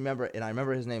I just remember, and I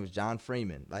remember his name was John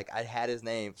Freeman. Like I had his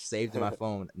name saved in my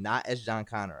phone, not as John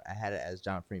Connor. I had it as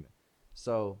John Freeman.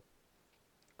 So,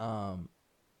 um,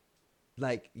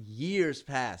 like years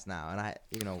pass now,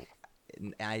 and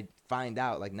I find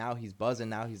out like now he's buzzing.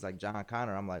 Now he's like John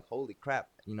Connor. I'm like, holy crap!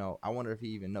 I wonder if he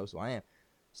even knows who I am.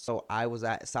 So I was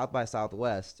at South by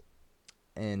Southwest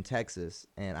in Texas,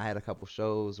 and I had a couple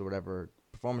shows or whatever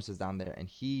performances down there, and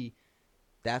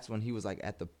that's when he was like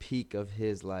at the peak of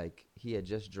his like he had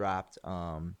just dropped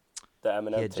The he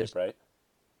Eminem had tape, just right?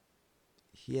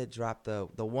 he had dropped the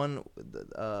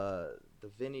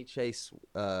Vinny Chase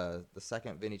the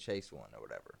second Vinny Chase one or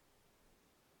whatever.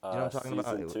 Do you know what I'm talking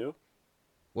about? Season 2?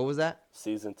 What was that?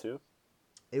 Season 2?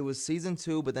 It was season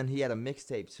 2, but then he had a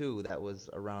mixtape too that was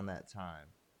around that time.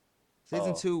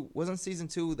 Season Oh. 2 wasn't season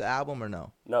 2 the album or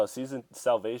no? No,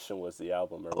 Salvation was the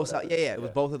album or Oh, so, whatever. yeah, it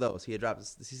was both of those. He had dropped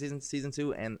season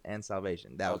 2 and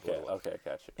Salvation. That was what Okay, it was. okay,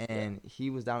 got you. And he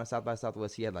was down at South by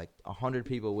Southwest. He had like 100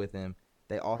 people with him.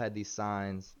 They all had these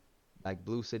signs, like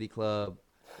Blue City Club,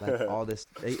 like all this.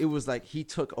 It was like he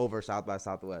took over South by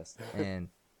Southwest, and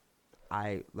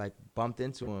I like bumped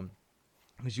into him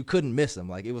because you couldn't miss him.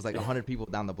 Like it was like 100 people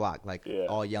down the block, like Yeah.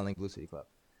 all yelling Blue City Club.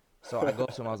 So I go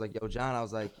to him. I was like, "Yo, John," I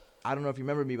was like, "I don't know if you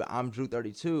remember me, but I'm Drew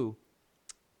 32.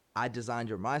 I designed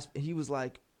your MySpace." He was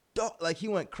like, like he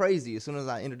went crazy as soon as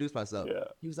I introduced myself. Yeah.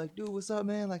 He was like, "Dude, what's up,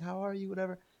 man? Like, how are you?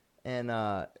 Whatever." And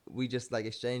we just like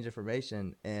exchanged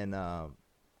information, and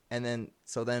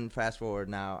then fast forward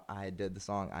now, I did the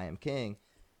song "I Am King,"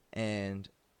 and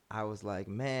I was like,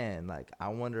 man, like I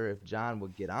wonder if John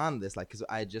would get on this, like, cause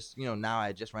I just now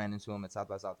I just ran into him at South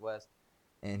by Southwest,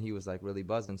 and he was like really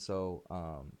buzzing.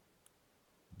 So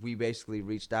we basically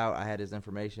reached out. I had his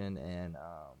information,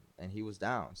 and he was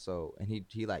down. So and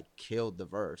he like killed the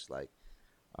verse, like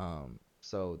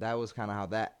so that was kind of how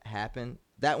that happened.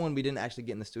 That one we didn't actually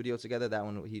get in the studio together. That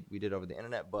one we did over the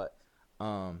internet, but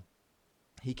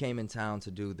he came in town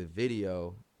to do the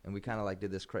video, and we kind of like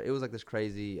did this. It was like this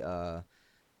crazy,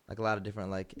 like a lot of different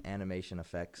like animation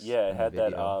effects. Yeah, it in the had that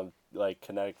video. like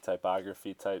kinetic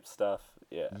typography type stuff.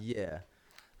 Yeah. Yeah.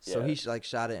 So Yeah. he like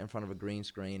shot it in front of a green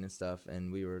screen and stuff,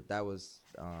 and that was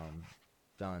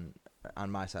done on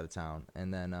my side of town,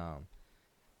 and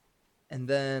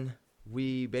then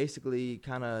we basically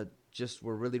kind of just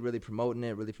were really really promoting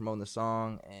the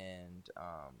song, and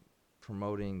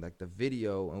promoting like the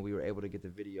video, and we were able to get the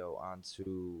video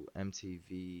onto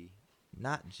MTV,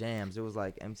 not Jams, it was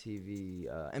like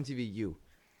MTVU.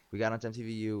 We got onto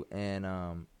MTVU,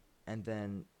 and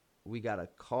then we got a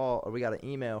call, or we got an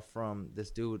email from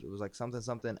this dude. It was like something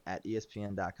something at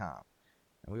ESPN.com,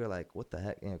 and we were like, what the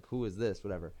heck, who is this,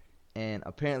 whatever. And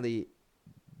apparently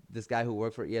this guy who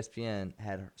worked for ESPN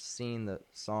had seen the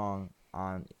song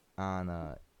on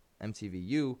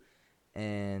MTVU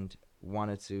and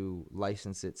wanted to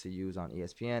license it to use on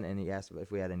ESPN, and he asked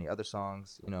if we had any other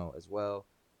songs, as well.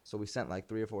 So we sent like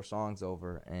 3 or 4 songs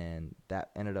over, and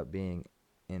that ended up being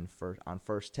on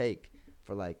First Take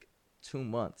for like 2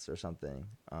 months or something.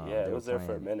 Yeah, They it were was there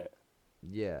for a playing, minute.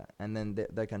 yeah, and then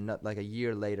like a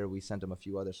year later, we sent them a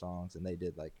few other songs, and they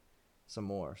did like some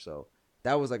more. So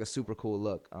that was like a super cool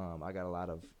look. I got a lot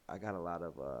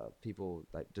of people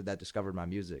like that discovered my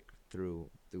music through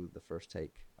the First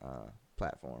Take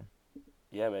platform.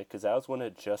 Yeah, man, because that was when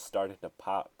it just started to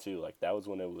pop too. Like that was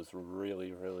when it was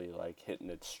really, really like hitting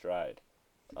its stride.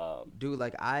 Um, Dude,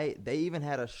 like they even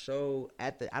had a show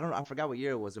at the I don't know, I forgot what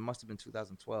year it was. It must have been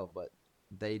 2012, but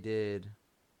they did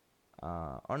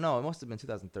or no, it must have been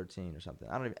 2013 or something.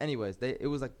 I don't even. Anyways, it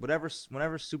was like whenever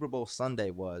Super Bowl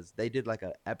Sunday was, they did like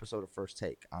a episode of First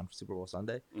Take on Super Bowl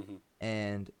Sunday, hmm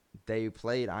and they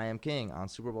played I Am King on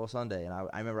Super Bowl Sunday, and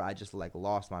I remember I just like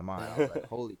lost my mind. I was like,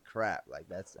 holy crap, like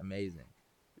that's amazing.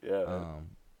 Yeah, man, Um,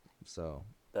 so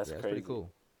that's yeah, it's pretty crazy.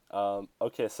 cool.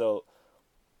 Okay, so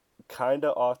kind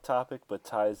of off topic, but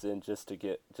ties in just to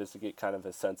get kind of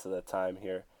a sense of the time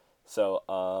here. So,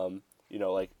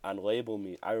 like on Label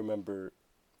Me, I remember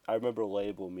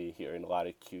Label Me hearing a lot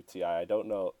of QTI. I don't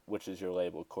know which is your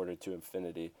label, Quarter to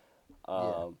Infinity.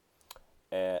 Yeah. Um,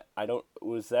 and I don't.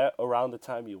 Was that around the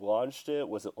time you launched it?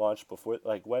 Was it launched before?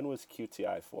 Like when was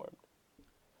QTI formed?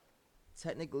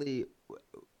 Technically,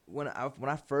 when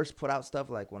I first put out stuff,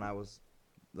 like when I was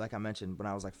like I mentioned, when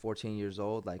I was like 14 years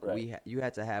old, like Right. you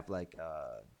had to have like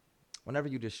whenever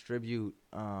you distribute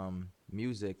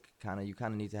music, you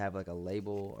kind of need to have like a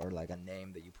label or like a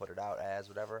name that you put it out as,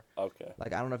 whatever. Okay.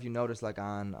 Like I don't know if you noticed, like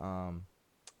on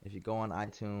if you go on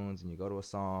iTunes and you go to a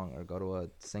song or go to a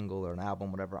single or an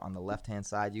album, whatever, on the left hand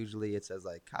side, usually it says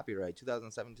like copyright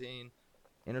 2017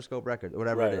 Interscope Records,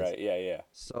 whatever it Right. is. Right. Yeah. Yeah.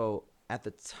 So at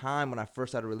the time when I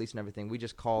first started releasing everything, we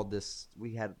just called this.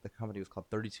 We had the company was called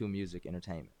 32 Music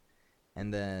Entertainment,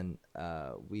 and then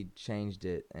we changed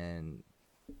it and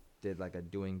did like a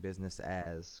doing business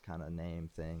as kind of name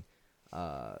thing.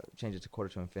 Changed it to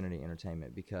Quarter to Infinity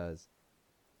Entertainment because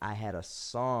I had a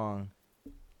song.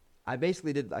 I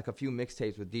basically did like a few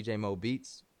mixtapes with DJ Mo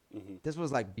Beats. hmm This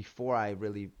was like before I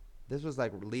really. This was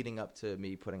like leading up to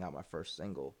me putting out my first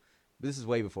single. This is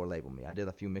way before Label Me. I did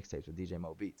a few mixtapes with DJ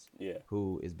Mo Beats, Yeah.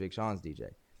 who is Big Sean's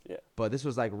DJ. Yeah. But this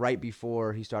was like right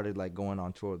before he started like going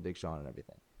on tour with Big Sean and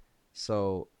everything.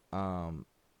 So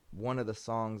one of the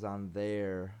songs on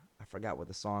there, I forgot what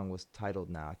the song was titled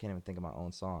now. I can't even think of my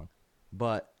own song.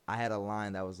 But I had a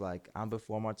line that was like, "I'm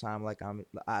before my time, like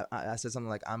I said something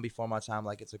like I'm before my time,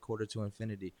 like it's a quarter to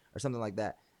infinity," or something like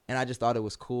that. And I just thought it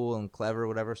was cool and clever, or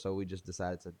whatever. So we just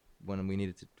decided to when we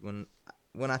needed to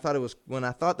when I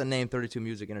thought the name 32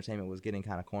 Music Entertainment was getting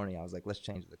kind of corny, I was like, let's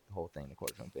change the whole thing to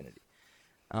quarter to infinity.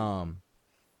 Um,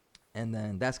 and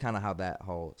then that's kind of how that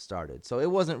whole started. So there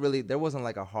wasn't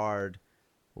like a hard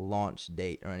launch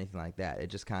date or anything like that. It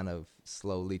just kind of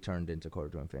slowly turned into Quarter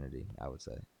to Infinity, I would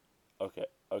say. Okay.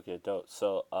 Okay. Dope.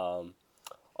 So,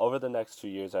 over the next 2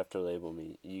 years after Label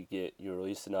Me, you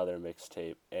release another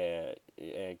mixtape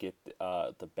and get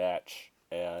the batch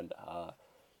and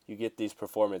you get these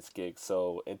performance gigs.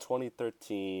 So in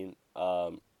 2013,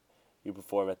 you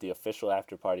perform at the official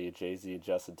after party of Jay Z and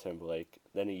Justin Timberlake.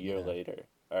 Then a year Yeah, later,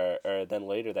 or then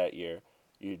later that year,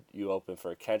 you open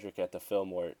for Kendrick at the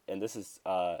Fillmore, and this is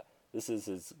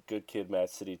his Good Kid, Mad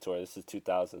City tour. This is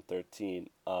 2013,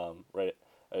 right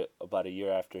about a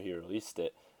year after he released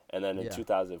it. And then in yeah,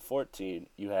 2014,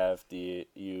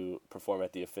 you perform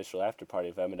at the official after party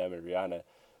of Eminem and Rihanna.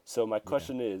 So my yeah.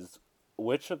 question is,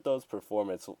 which of those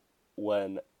performances,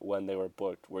 when they were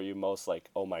booked, were you most like,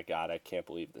 oh my god, I can't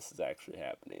believe this is actually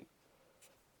happening?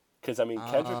 Because I mean,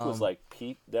 Kendrick was Um, like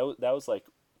peak. That was like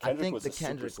I Kendrick think was the a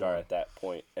Kendrick superstar one. at that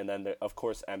point, and then of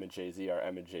course M and Jay Z are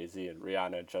M and Jay Z, and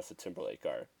Rihanna and Justin Timberlake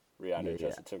are Rihanna Yeah, and yeah.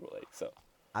 Justin Timberlake. So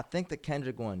I think the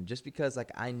Kendrick one, just because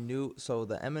like I knew, so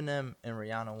the Eminem and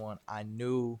Rihanna one, I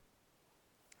knew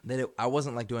that I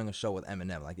wasn't like doing a show with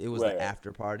Eminem. Like it was right, the right,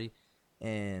 after party,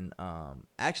 and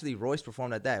actually Royce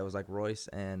performed at that. It was like Royce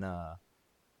and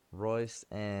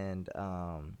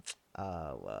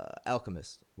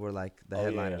Alchemist were like the oh yeah,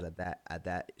 headliners at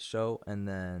that show, and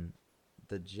then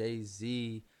the Jay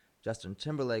Z Justin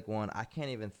Timberlake one. I can't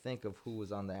even think of who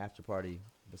was on the after party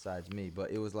besides me,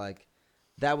 but it was like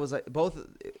that was like both.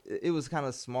 It was kind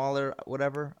of smaller,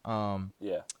 whatever.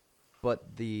 yeah,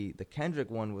 But the Kendrick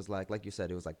one was like you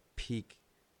said, it was like peak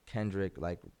Kendrick,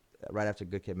 like right after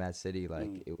Good Kid, Mad City. Like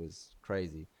mm, it was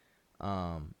crazy.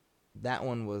 Um, that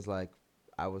one was like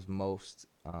I was most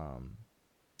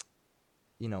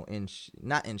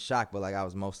not in shock, but like I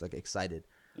was most like excited.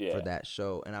 for Yeah. that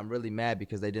show, and I'm really mad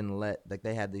because they didn't let like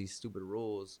they had these stupid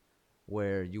rules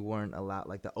where you weren't allowed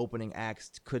like the opening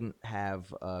acts couldn't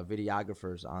have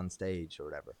videographers on stage or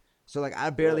whatever. So like I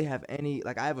barely Really. have any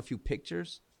like I have a few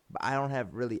pictures, but I don't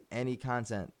have really any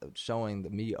content showing the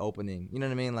me opening. You know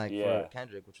what I mean? Like for Yeah.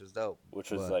 Kendrick, which was dope.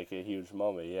 Which was But like a huge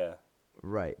moment. Yeah.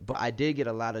 right, but I did get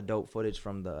a lot of dope footage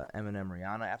from the Eminem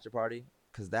Rihanna after party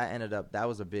because that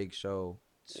was a big show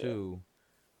Yeah. too.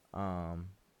 Um,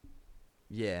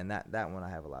 yeah, and that one I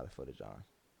have a lot of footage on,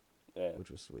 Yeah. which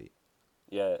was sweet.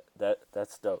 Yeah.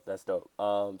 That's dope. That's dope.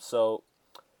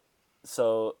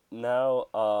 So now,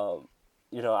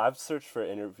 I've searched for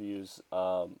interviews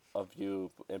of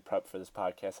you in prep for this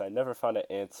podcast. I never found an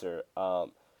answer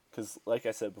because, like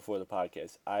I said before the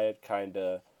podcast,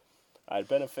 I'd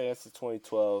been a fan since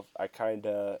 2012. I kind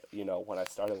of, when I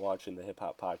started launching the hip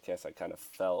hop podcast, I kind of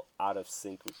fell out of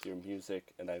sync with your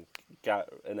music, and then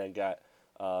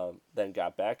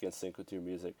got back in sync with your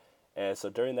music. And so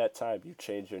during that time, you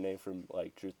changed your name from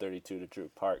like Drew 32 to Drew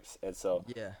Parks. And so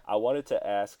Yeah, I wanted to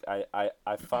ask, I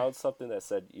found something that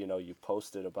said, you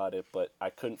posted about it, but I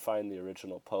couldn't find the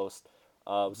original post.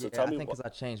 So yeah. tell I me think what,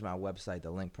 because I changed my website,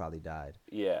 the link probably died.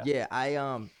 yeah, Yeah,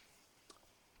 I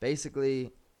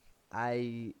basically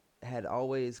I had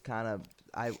always kind of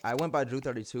I went by Drew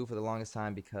 32 for the longest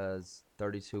time because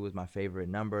 32 was my favorite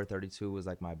number. 32 was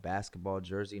like my basketball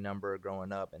jersey number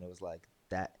growing up, and it was like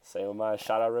that. same with mine.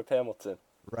 Shout out Rip Hamilton,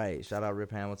 Right. Shout out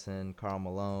Rip Hamilton, Carl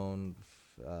Malone,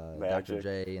 Dr. Magic.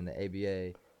 J, and the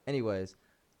ABA. Anyways,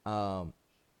 um,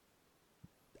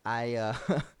 I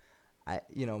I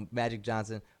Magic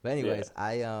Johnson. But Yeah, anyways,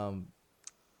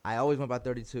 I always went by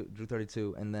 32, Drew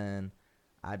 32, and then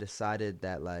I decided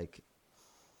that like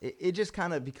it just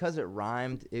kind of because it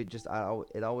rhymed,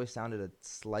 it always sounded a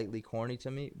slightly corny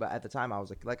to me. But at the time, I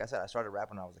was like I said, I started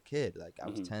rapping when I was a kid. Like I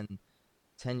was hmm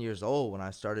 10 years old when I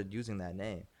started using that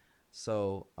name.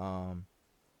 So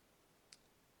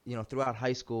throughout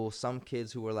high school, some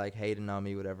kids who were like hating on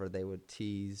me, whatever, they would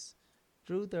tease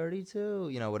Drew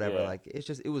 32, whatever. yeah, Like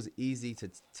it was easy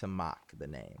to mock the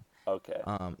name. okay,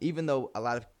 Even though a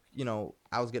lot of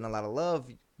I was getting a lot of love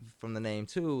from the name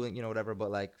too, and whatever.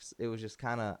 But like it was just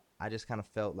kind of I just kind of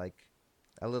felt like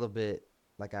a little bit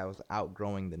like I was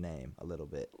outgrowing the name a little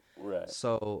bit. right,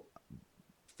 So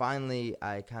finally,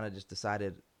 I kind of just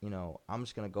decided, I'm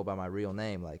just gonna go by my real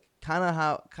name, like kind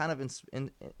of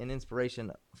in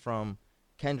inspiration from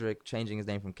Kendrick changing his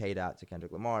name from K Dot to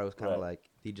Kendrick Lamar. It was kind of right. like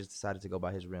he just decided to go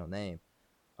by his real name.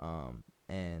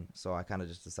 And so I kind of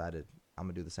just decided I'm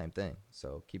gonna do the same thing.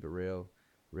 So keep it real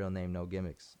name, no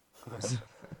gimmicks.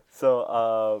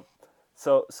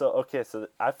 So, okay, so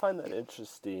I find that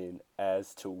interesting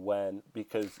as to when,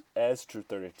 because as Drew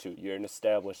 32, you're an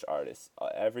established artist.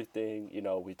 Everything,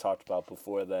 we talked about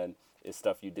before then is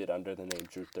stuff you did under the name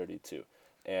Drew 32.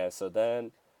 And so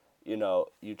then,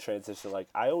 you transition. Like,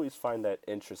 I always find that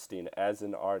interesting as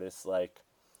an artist, like,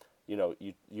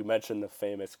 you mentioned the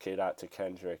famous K Dot to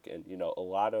Kendrick, and a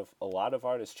lot of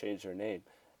artists change their name,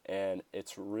 and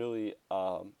it's really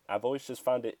I've always just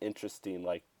found it interesting,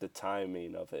 like the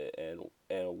timing of it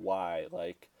and why,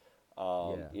 like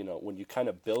Yeah, when you kind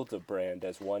of build a brand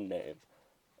as one name,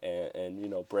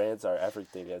 and brands are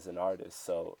everything as an artist,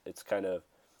 so it's kind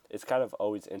of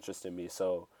always interested me.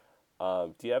 So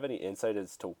do you have any insight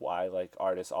as to why like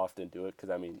artists often do it? Because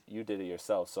I mean, you did it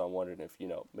yourself, so I'm wondering if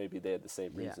maybe they had the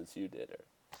same yeah. reasons you did. Or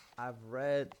I've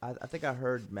read. I think I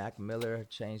heard Mac Miller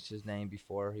changed his name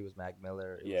before he was Mac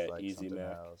Miller. It was yeah, like Easy something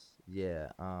Mac. else. Yeah.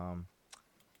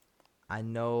 I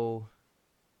know.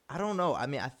 I don't know. I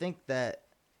mean, I think that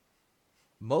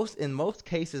in most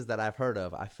cases that I've heard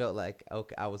of, I felt like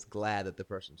okay, I was glad that the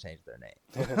person changed their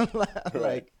name. Right.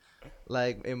 like,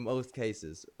 like in most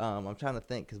cases, I'm trying to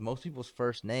think because most people's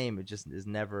first name it just is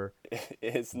never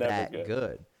It's never that good.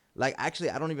 good. Like, actually,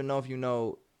 I don't even know if you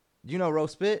know. Do you know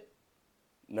Rose Spit?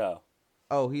 No.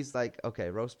 Oh, he's like okay,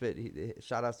 Rose Spit.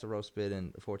 Shout outs to Rose Spit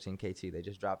and 14KT. They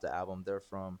just dropped the album. They're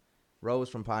from Rose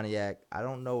from Pontiac. I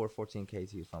don't know where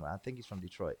 14KT is from. I think he's from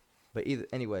Detroit. But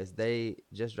anyways, they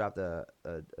just dropped a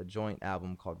joint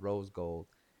album called Rose Gold,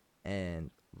 and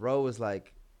Ro is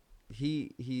like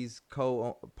he's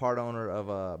part owner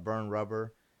of Burn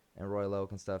Rubber and Royal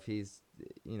Oak and stuff. He's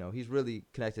really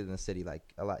connected in the city like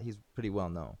a lot. He's pretty well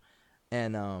known,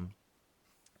 and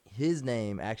his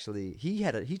name actually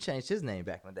he changed his name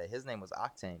back in the day. His name was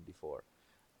Octane before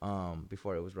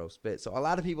it was Rose Spit. So a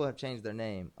lot of people have changed their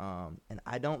name. And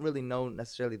I don't really know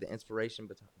necessarily the inspiration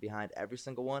behind every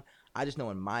single one. I just know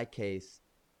in my case,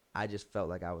 I just felt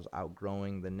like I was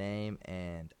outgrowing the name,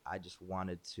 and I just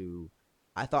wanted to.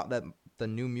 I thought that the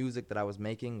new music that I was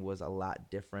making was a lot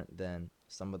different than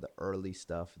some of the early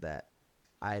stuff that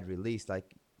I had released.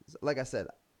 Like I said,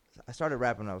 I started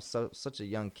rapping when I was such a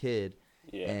young kid,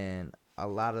 Yeah. and a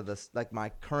lot of the like my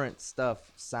current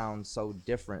stuff sounds so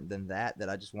different than that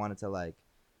I just wanted to like,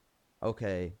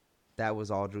 okay, that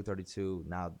was all Drew 32.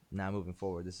 Now moving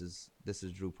forward, this is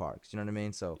Drew Parks. You know what I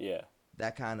mean? So Yeah.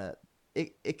 that kind of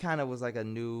it kind of was like a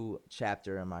new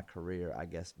chapter in my career, I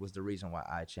guess, was the reason why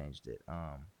I changed it.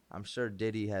 I'm sure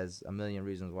Diddy has a million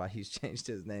reasons why he's changed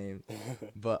his name,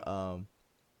 but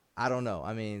I don't know.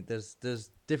 I mean, there's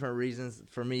different reasons.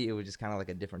 For me, it was just kind of like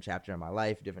a different chapter in my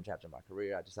life, different chapter in my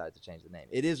career. I decided to change the name.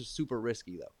 It is super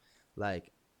risky though,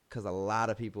 like because a lot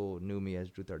of people knew me as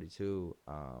Drew 32.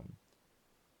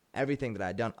 Everything that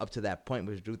I'd done up to that point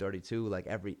was Drew 32. Like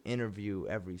every interview,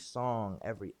 every song,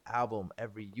 every album,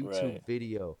 every YouTube Right.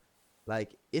 video,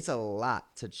 like it's a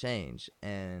lot to change.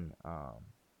 And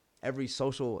every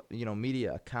social,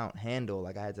 media account handle,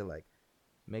 like I had to like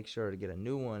make sure to get a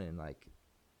new one. And like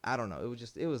I don't know,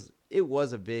 it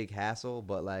was a big hassle,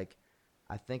 but like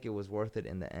I think it was worth it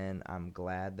in the end. I'm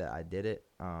glad that I did it.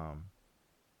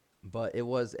 But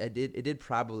it did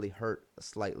probably hurt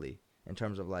slightly in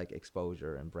terms of like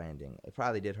exposure and branding. It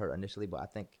probably did hurt initially, but I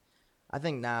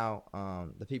think now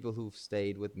the people who've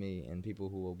stayed with me and people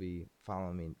who will be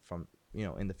following me from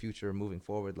in the future moving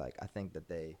forward, like I think that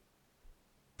they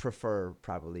prefer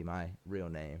probably my real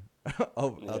name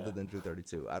other Yeah. than Drew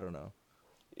 32. I don't know.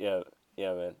 Yeah.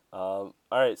 Yeah, man. All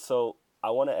right. So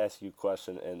I want to ask you a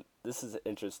question, and this is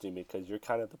interesting because you're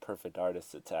kind of the perfect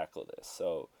artist to tackle this.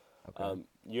 So, Okay.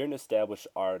 you're an established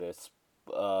artist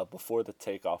before the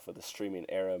takeoff of the streaming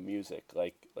era of music.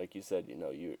 Like you said,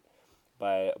 you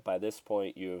by this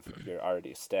point you're already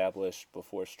established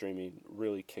before streaming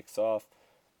really kicks off,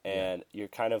 Yeah. and you're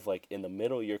kind of like in the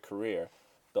middle of your career.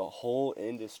 The whole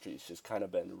industry's just kind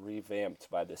of been revamped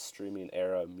by this streaming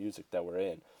era of music that we're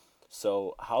in.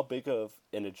 So how big of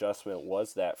an adjustment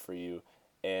was that for you,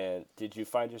 and did you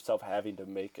find yourself having to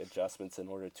make adjustments in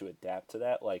order to adapt to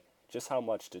that? Like, just how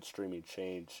much did streaming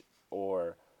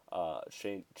or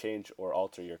change or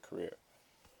alter your career?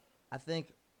 I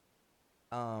think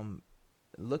um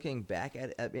looking back at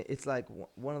it, I mean, it's like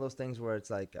one of those things where it's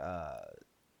like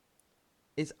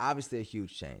it's obviously a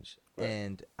huge change. Right.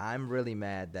 And I'm really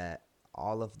mad that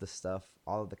all of the stuff,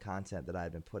 all of the content that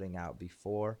I'd been putting out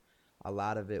before, a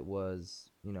lot of it was,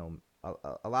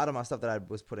 a lot of my stuff that I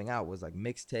was putting out was like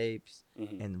mixtapes.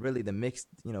 Hmm. And really the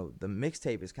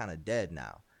mixtape is kind of dead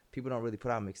now. People don't really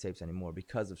put out mixtapes anymore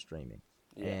because of streaming.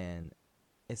 Yeah. And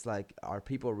it's like, are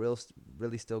people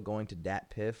really still going to Dat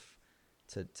Piff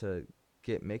to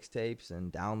get mixtapes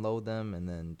and download them and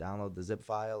then download the zip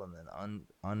file and then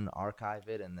unarchive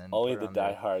it and then Only put it the on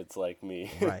their diehards like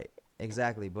me. right?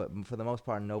 Exactly. But for the most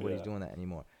part, nobody's Yeah. doing that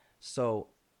anymore. So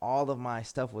all of my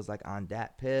stuff was like on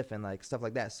Dat Piff and like stuff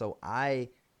like that. So I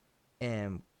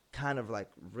am kind of like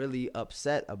really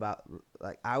upset about,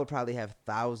 like, I would probably have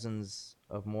thousands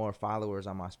of more followers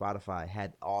on my Spotify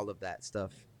had all of that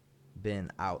stuff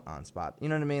been out on Spot. You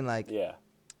know what I mean? Like Yeah.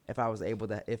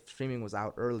 if streaming was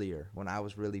out earlier when I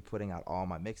was really putting out all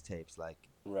my mixtapes, like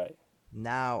Right.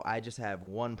 now I just have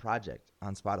one project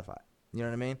on Spotify. You know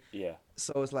what I mean? Yeah.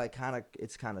 So it's like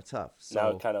it's kind of tough. Now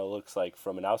it So kind of looks like,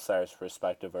 from an outsider's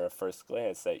perspective or a first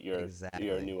glance, that you're a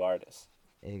exactly, new artist,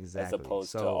 as exactly.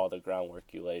 opposed to So all the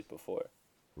groundwork you laid before.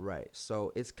 right.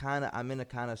 So I'm in a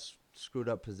kind of screwed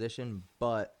up position,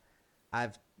 but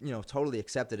I've totally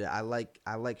accepted it. I like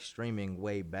streaming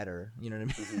way better. You know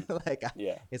what I Hmm. mean?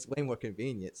 Yeah. It's way more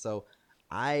convenient. So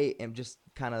I am just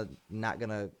kind of not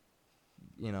gonna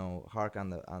hark on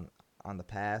the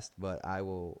past, but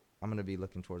I'm gonna be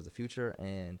looking towards the future.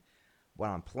 And what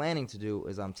I'm planning to do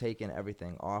is I'm taking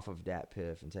everything off of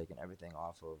DatPiff and taking everything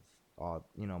off of all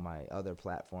my other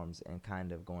platforms and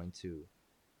kind of going to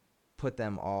put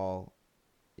them all.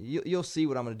 You'll see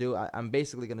what I'm gonna do. I'm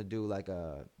basically gonna do like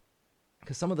a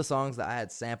because some of the songs that I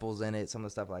had samples in it, some of the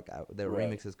stuff like their Right.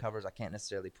 remixes, covers, I can't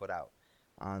necessarily put out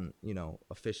on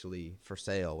officially for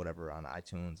sale, whatever, on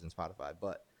iTunes and Spotify.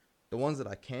 But the ones that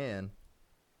I can,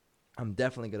 I'm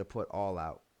definitely gonna put all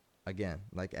out again,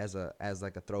 like as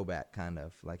like a throwback kind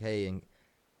of like, hey, in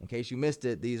case you missed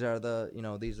it, these are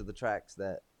the tracks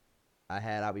that I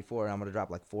had out before, and I'm gonna drop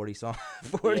like 40 songs,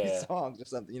 40 Yeah. songs or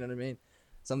something. You know what I mean?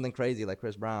 Something crazy like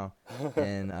Chris Brown,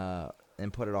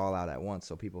 and put it all out at once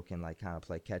so people can like kind of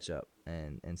play catch up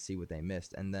and see what they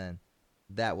missed, and then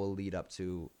that will lead up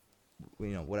to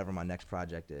whatever my next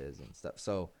project is and stuff.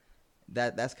 So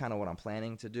that's kind of what I'm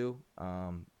planning to do,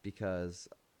 because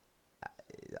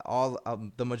all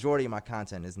the majority of my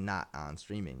content is not on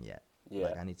streaming yet. Yeah.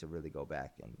 Like I need to really go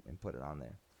back and put it on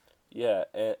there. Yeah,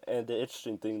 and the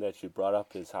interesting thing that you brought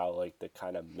up is how like the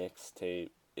kind of mixtape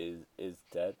is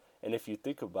dead. And if you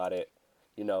think about it,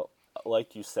 you know,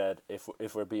 like you said, if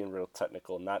we're being real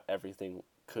technical, not everything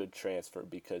could transfer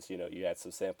because you had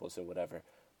some samples and whatever.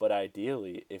 But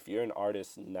ideally, if you're an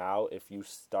artist now, if you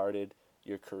started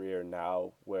your career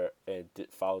now where and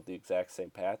followed the exact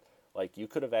same path, like you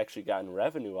could have actually gotten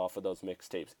revenue off of those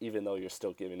mixtapes, even though you're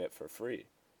still giving it for free,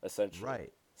 essentially.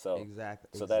 Right. So Exactly.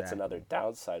 so that's another Exactly.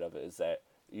 downside of it is that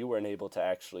you weren't able to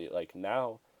actually like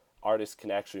now artists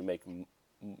can actually make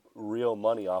real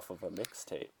money off of a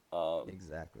mixtape.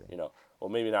 Exactly. You know, well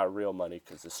maybe not real money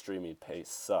because the streaming pace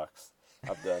sucks.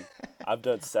 I've done I've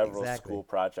done several Exactly. school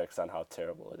projects on how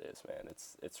terrible it is, man.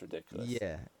 It's ridiculous.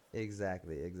 Yeah.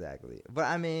 Exactly. Exactly. But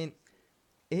I mean,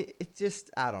 it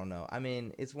just I don't know. I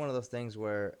mean, it's one of those things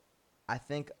where I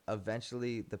think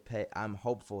eventually the pay. I'm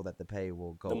hopeful that the pay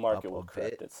will The go market up a will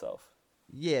correct bit. itself.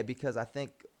 Yeah, because I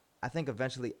think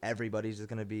eventually everybody's just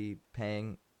gonna be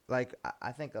paying. Like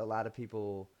I think a lot of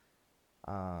people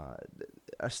uh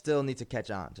are still need to catch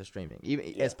on to streaming.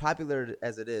 Even Yeah, as popular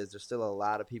as it is, there's still a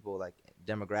lot of people like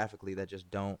demographically that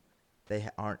just don't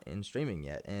aren't in streaming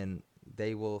yet, and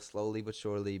they will slowly but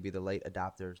surely be the late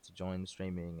adopters to join the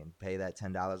streaming and pay that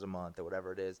 $10 a month or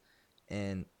whatever it is.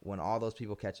 And when all those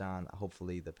people catch on,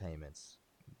 hopefully the payments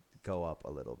go up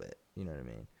a little bit. You know what I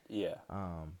mean? yeah,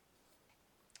 Um,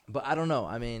 but I don't know.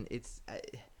 I mean,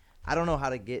 I don't know how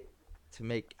to get to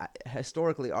make.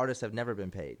 Historically, artists have never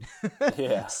been paid,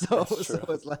 yeah. so That's so true.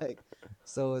 it's like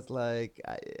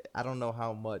I don't know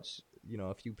how much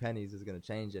a few pennies is gonna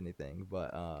change anything,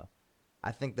 but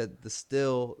I think that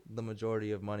the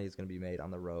majority of money is gonna be made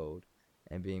on the road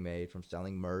and being made from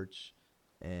selling merch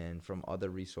and from other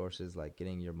resources like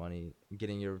getting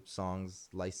your songs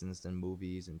licensed in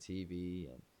movies and TV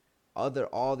and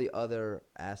all the other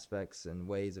aspects and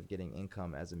ways of getting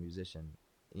income as a musician,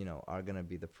 are gonna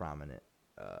be the prominent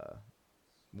uh,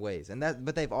 ways, and that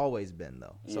but they've always been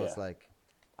though. So Yeah. it's like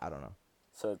I don't know.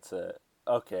 So it's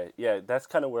okay. Yeah, that's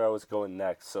kind of where I was going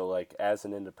next. So like as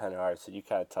an independent artist, so you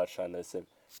kind of touched on this, and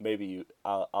maybe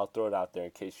I'll throw it out there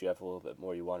in case you have a little bit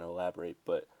more you want to elaborate.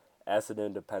 But as an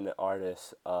independent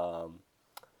artist,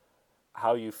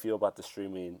 how you feel about the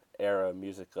streaming era of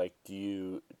music? Like, do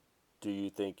you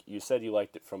think you said you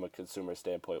liked it from a consumer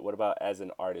standpoint? What about as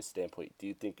an artist standpoint? Do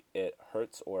you think it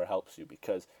hurts or helps you?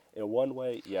 Because in one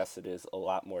way, yes, it is a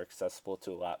lot more accessible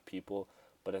to a lot of people,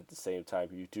 but at the same time,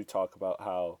 you do talk about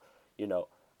how you know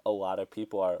a lot of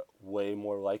people are way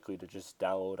more likely to just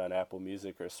download on Apple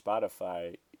Music or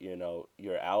Spotify,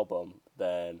 your album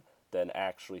than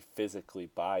actually physically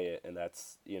buy it, and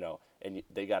that's and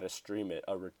they got to stream it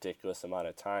a ridiculous amount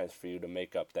of times for you to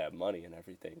make up that money and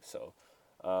everything. So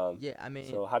Yeah, I mean,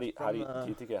 so how do from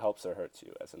you think it helps or hurts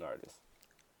you as an artist?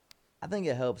 I think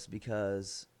it helps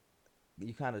because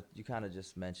you kind of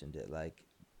just mentioned it. Like,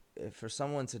 if for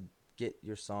someone to get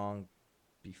your song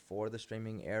before the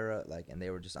streaming era, like, and they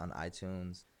were just on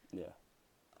iTunes, Yeah,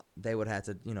 they would have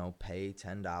to pay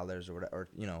 $10 or whatever,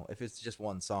 or if it's just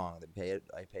one song, they pay it.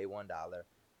 I pay $1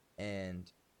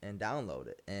 and download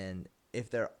it. And if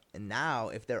they're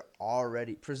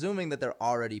already presuming that they're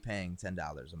already paying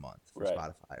 $10 a month for right.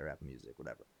 Spotify or Apple Music,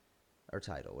 whatever, or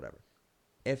Tidal, whatever.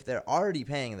 If they're already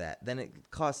paying that, then it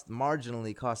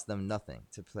marginally costs them nothing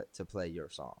to play your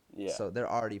song. Yeah, So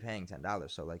they're already paying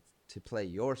 $10. So like to play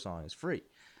your song is free.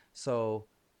 So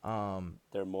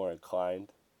they're more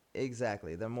inclined.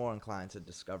 exactly, they're more inclined to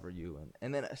discover you,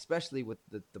 and then especially with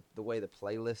the way the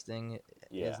playlisting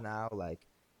Yeah, is now, like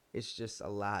it's just a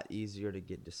lot easier to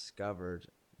get discovered.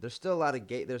 There's still a lot of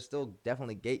there's still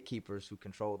definitely gatekeepers who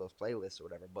control those playlists or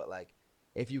whatever, but like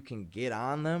if you can get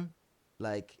on them,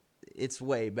 like it's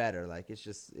way better. Like it's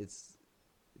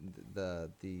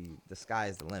the sky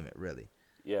is the limit, really.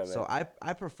 yeah, So man.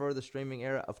 I prefer the streaming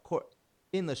era. Of course,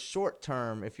 in the short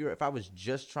term, if I was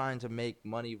just trying to make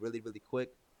money really really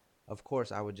quick, of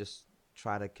course I would just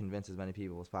try to convince as many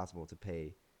people as possible to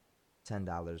pay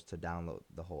 $10 to download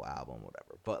the whole album,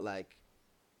 whatever. But like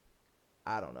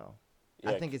I don't know.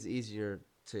 I Yeah, think it's easier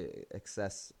to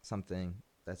access something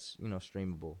that's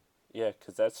streamable. yeah,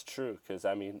 because that's true. Because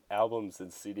I mean, albums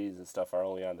and CDs and stuff are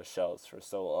only on the shelves for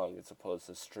so long, as opposed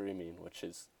to streaming, which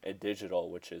is a digital,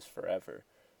 which is forever.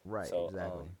 Right, So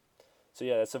exactly. so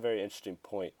yeah, that's a very interesting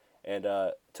point. And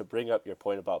to bring up your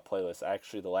point about playlists,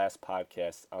 actually, the last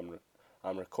podcast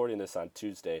I'm recording this on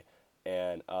Tuesday,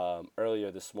 and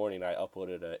earlier this morning I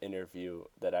uploaded an interview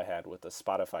that I had with a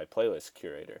Spotify playlist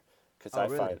curator, because Oh,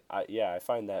 really? I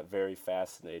find that very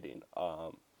fascinating.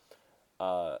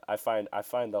 I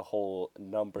find the whole You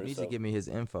numbers need to of give me his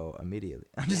info immediately.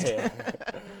 I'm just yeah,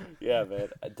 kidding. yeah, man,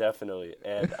 definitely.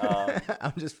 And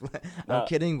I'm no,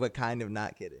 kidding, but kind of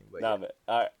not kidding. But no, man.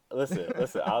 All right, listen.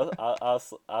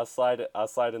 I'll slide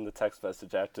in the text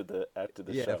message after the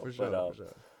yeah, show. for sure, for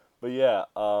sure. But yeah,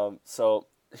 so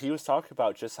he was talking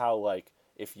about just how like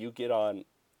if you get on,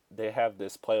 they have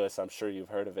this playlist. I'm sure you've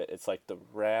heard of it. It's like the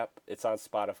rap. It's on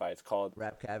Spotify. It's called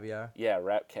Rap caviar. yeah,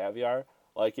 Rap Caviar.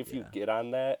 Like if you Yeah, get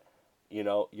on that,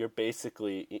 you're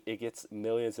basically it gets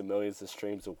millions and millions of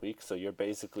streams a week, so you're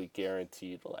basically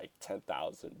guaranteed like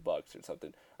 $10,000 or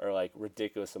something, or like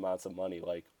ridiculous amounts of money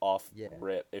like off yeah,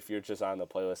 rip if you're just on the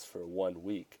playlist for 1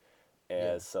 week. And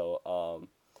yeah,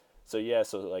 so yeah,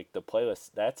 so like the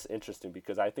playlist, that's interesting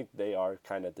because I think they are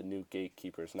kind of the new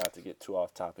gatekeepers. Not to get too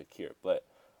off topic here, but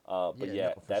yeah. No,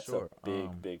 yeah, for that's a sure.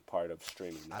 big part of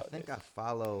streaming I think nowadays.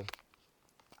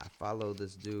 I follow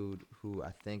this dude who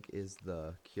I think is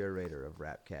the curator of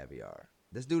Rap Caviar.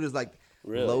 This dude is like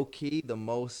Really? low key the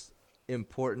most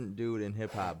important dude in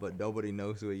hip hop, but nobody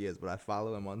knows who he is. But I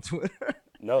follow him on Twitter.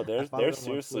 No, I they're follow him on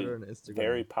seriously Twitter and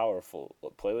very Instagram. powerful.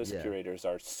 Playlist Yeah, curators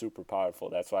are super powerful.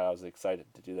 That's why I was excited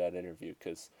to do that interview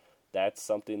because that's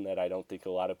something that I don't think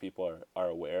a lot of people are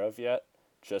aware of yet.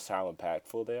 Just how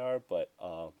impactful they are, but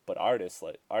artists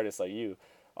like you,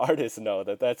 artists know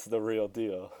that that's the real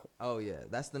deal. oh yeah,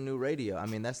 that's the new radio. I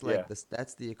mean, that's Yeah, like this.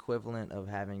 That's the equivalent of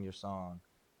having your song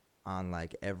on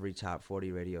like every top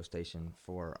 40 radio station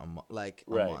for like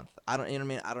a right. month. I don't, you know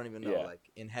what I mean? I don't even know, Yeah,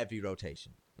 like in heavy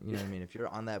rotation. You know what I mean? If you're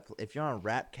on that, if you're on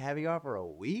Rap Caviar for a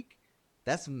week,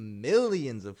 that's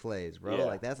millions of plays, bro. yeah,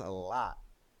 Like that's a lot.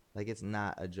 Like it's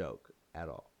not a joke at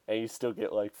all. and you still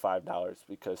get like $5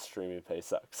 because streaming pay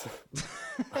sucks.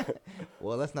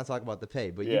 Well, let's not talk about the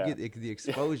pay, but you Yeah, get the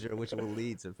exposure, which will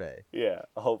lead to pay. yeah.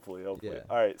 Hopefully. Yeah.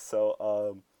 All right, so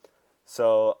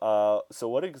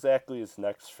what exactly is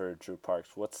next for Drew Parks?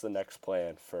 What's the next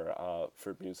plan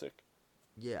for music?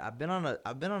 Yeah, I've been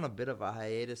on a bit of a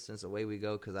hiatus since Away We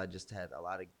Go because I just had a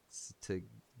lot of to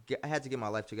get. I had to get my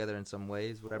life together in some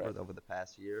ways, whatever, Right. over the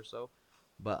past year or so.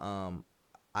 But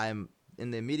I'm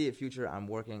in the immediate future. I'm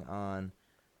working on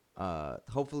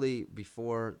hopefully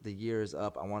before the year is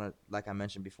up. I want to, like I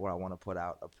mentioned before, I want to put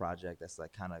out a project that's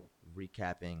like kind of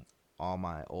recapping all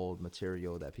my old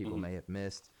material that people Hmm. may have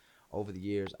missed over the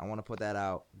years. I want to put that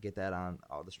out, get that on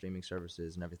all the streaming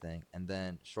services and everything, and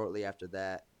then shortly after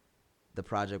that the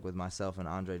project with myself and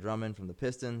Andre Drummond from the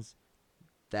Pistons.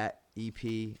 That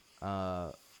EP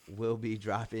will be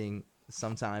dropping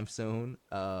sometime soon.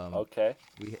 Okay.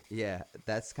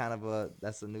 That's kind of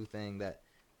that's a new thing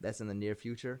that's in the near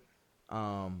future.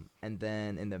 And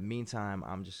then in the meantime,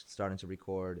 I'm just starting to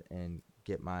record and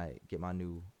get a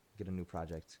new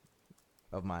project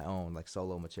of my own, like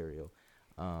solo material,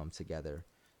 together.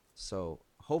 So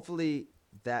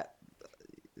that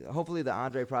hopefully the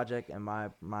Andre project and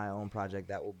my own project,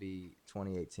 that will be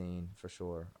 2018 for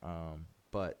sure.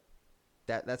 But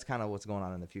that's kind of what's going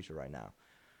on in the future right now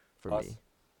for Awesome. me.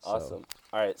 So Awesome.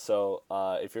 All right. So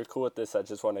if you're cool with this, I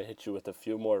just want to hit you with a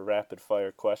few more rapid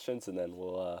fire questions, and then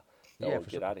yeah, we'll for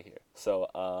get sure. out of here.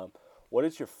 So what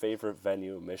is your favorite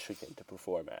venue in Michigan to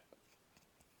perform at?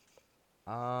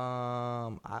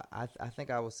 I think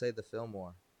I would say the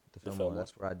Fillmore. The The Fillmore. Fillmore.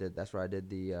 That's where I did. That's where I did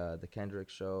the Kendrick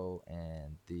show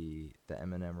and the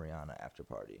Eminem Rihanna after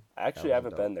party. That Actually, I was a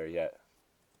haven't been dope. there yet.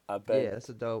 I've Yeah, been.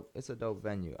 it's a dope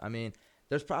venue. I mean,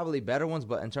 there's probably better ones,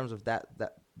 but in terms of that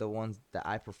the ones that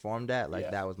I performed at, like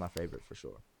Yeah. that was my favorite for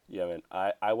sure. Yeah, man.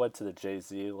 I went to the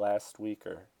Jay-Z last week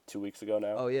or 2 weeks ago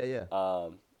now. Oh yeah, yeah.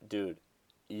 Dude,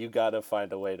 you gotta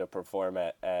find a way to perform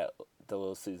at the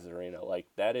Little Caesars Arena. Like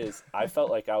that is, I felt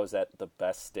like I was at the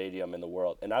best stadium in the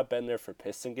world, and I've been there for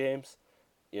Piston games,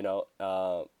 you know.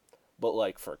 But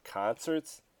like for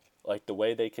concerts, like the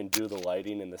way they can do the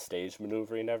lighting and the stage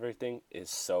maneuvering and everything is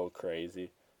so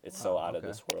crazy. It's so Wow. out of Okay.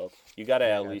 this world. You gotta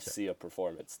Yeah, I at got least you. see a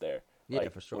performance there. Yeah,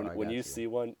 Like for sure. when I when you got you. see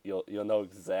one, you'll know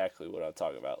exactly what I'm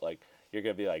talking about. Like you're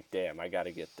gonna be like, damn, I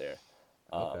gotta get there.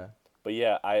 Um, Okay. but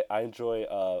yeah, I enjoy.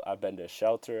 I've been to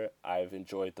Shelter. I've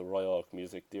enjoyed the Royal Oak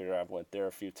Music Theater. I've went there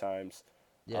a few times.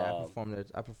 Yeah, Um,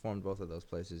 I performed both of those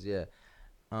places. Yeah.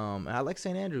 And I like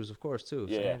St. Andrews, of course, too.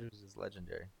 St. yeah, Andrews is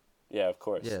legendary. yeah, of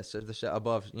course. Yeah, so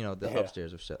above, the Yeah,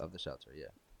 upstairs of the shelter.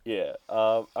 Yeah. yeah.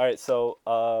 All right. So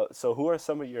who are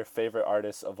some of your favorite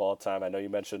artists of all time? I know you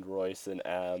mentioned Royce and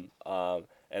M.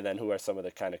 And then who are some of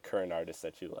the kind of current artists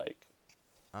that you like?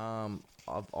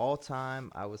 Of all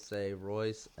time, I would say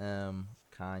Royce,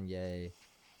 Kanye,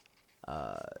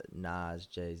 Nas,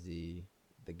 Jay Z,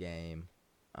 The Game.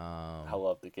 I Um,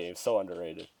 love the game. So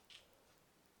underrated.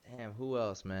 Damn, who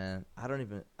else, man? I don't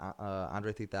even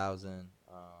Andre 3000.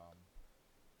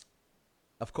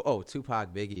 Of course, oh,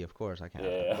 Tupac, Biggie, of course I can't.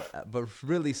 Yeah, But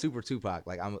really super Tupac.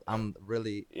 Like I'm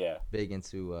really yeah. big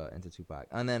into Tupac.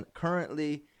 And then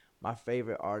currently my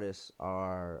favorite artists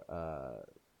are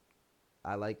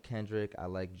I like Kendrick, I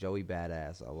like Joey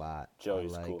Badass a lot. I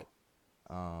Joey's like cool.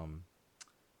 um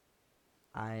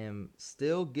I am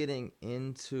still getting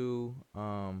into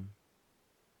I'm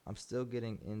still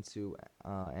getting into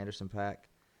Anderson Paak,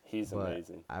 He's but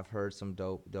amazing. I've heard some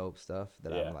dope stuff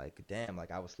that I'm Yeah, like, damn,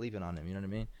 like I was sleeping on him. You know what I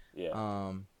mean? yeah.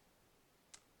 Um,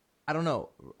 I don't know.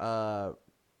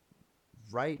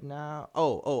 Right now,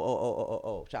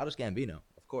 Childish Gambino,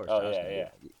 of course, Oh Childish yeah, Gambino.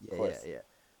 yeah. Of course. Yeah.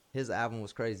 His album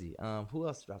was crazy. Who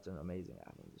else dropped an amazing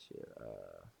album this year?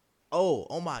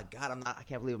 Oh my God, I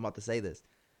can't believe I'm about to say this.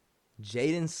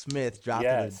 Jaden Smith dropped a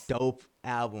Yes. dope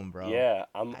album, bro. Yeah,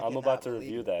 I'm I I'm about cannot to believe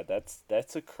review it. that.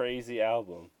 That's a crazy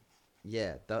album.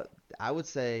 Yeah, I would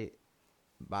say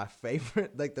my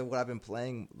favorite, like the what I've been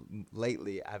playing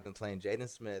lately. I've been playing Jaden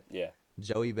Smith, Yeah,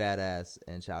 Joey Badass,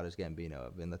 and Childish Gambino.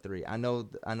 Have been the three. I know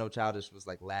Childish was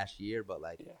like last year, but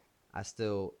like yeah. it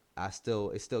still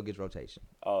gets rotation.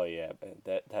 Oh yeah, man.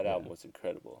 That Yeah. album was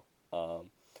incredible. All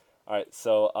right,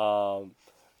 so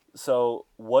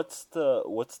what's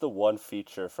the one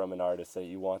feature from an artist that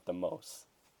you want the most?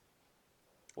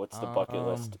 What's the bucket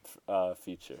list Um.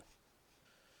 feature?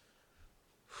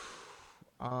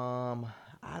 Um.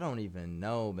 I don't even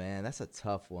know, man. That's a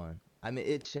tough one. I mean,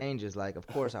 it changes. Like, of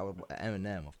course, I would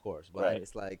Eminem, of course, but Right.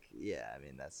 it's like, yeah. I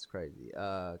mean, that's crazy.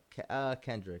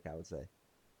 Kendrick, I would say.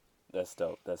 That's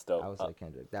dope. That's I dope. would say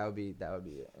Kendrick. That would be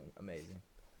amazing.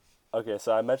 Okay,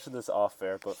 so I mentioned this off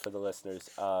air, but for the listeners,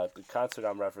 the concert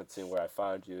I'm referencing where I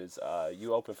found you is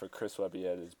you opened for Chris Webby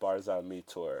at his Bars on Me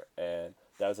tour, and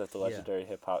that was at the Yeah. legendary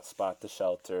hip hop spot, The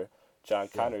Shelter. John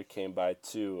Yeah. Connor came by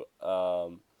too,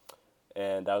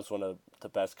 and that was one of the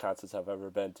best concerts I've ever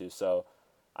been to. So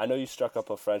I know you struck up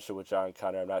a friendship with John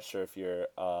Connor. I'm not sure if you're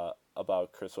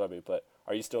about Chris Webby, but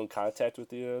are you still in contact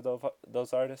with either of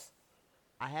those artists?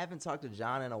 I haven't talked to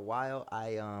John in a while.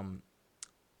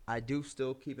 I do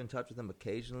still keep in touch with him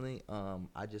occasionally.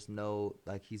 I just know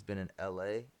like he's been in LA.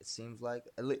 It seems like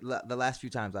the last few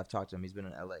times I've talked to him, he's been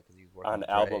in LA because he was working On with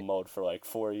album Dre. mode for like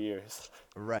 4 years.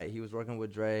 Right, he was working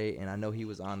with Dre, and I know he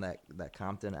was on that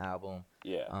Compton album.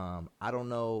 Yeah, I don't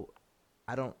know.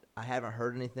 I haven't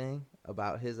heard anything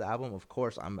about his album. Of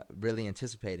course, I'm really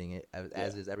anticipating it, yeah.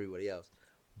 as is everybody else.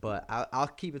 But I'll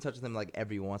keep in touch with him like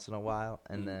every once in a while.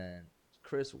 And Mhm. then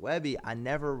Chris Webby, I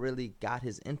never really got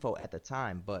his info at the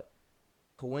time, but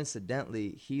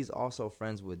coincidentally, he's also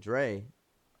friends with Dre.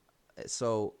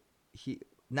 So he,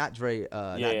 not Dre, Yeah,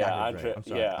 not yeah, Dr. Dre. Andre, I'm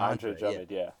sorry, yeah, Andre Andre. Yeah,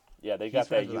 Drummond, yeah, yeah. They he's got that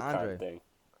friends with UConn Andre. thing.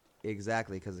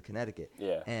 Exactly, because of Connecticut.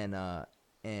 Yeah,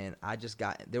 And I just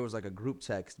got there was like a group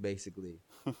text basically,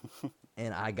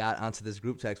 and I got onto this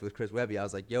group text with Chris Webby. I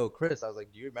was like, "Yo, Chris," I was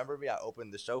like, "Do you remember me? I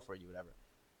opened the show for you, whatever."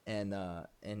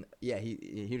 And yeah,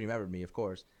 he remembered me, of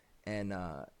course. And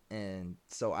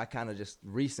so I kind of just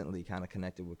recently kind of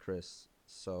connected with Chris.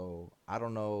 So I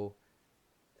don't know.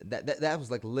 That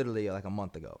was like literally like a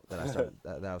month ago that I started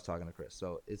that I was talking to Chris.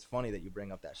 So it's funny that you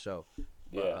bring up that show.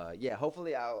 But yeah, yeah,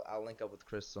 hopefully I'll link up with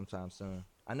Chris sometime soon.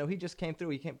 I know he just came through.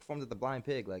 He came performed at the Blind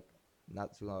Pig like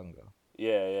not too long ago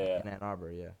yeah, yeah, in Ann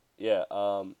Arbor. Yeah, yeah.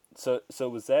 So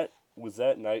was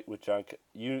that night with John?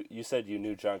 You said you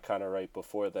knew John Connor right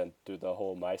before then through the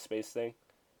whole MySpace thing.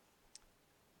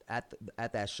 at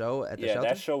that show at the Yeah, that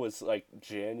shelter. show was like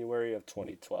January of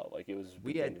 2012. Like it was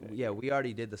beginning of the year. We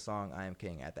already did the song "I Am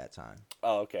King" at that time.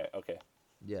 Oh, okay, okay,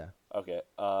 Yeah. okay.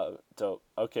 Dope.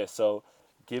 Okay, so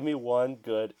give me one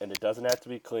good, and it doesn't have to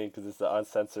be clean because it's the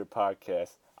uncensored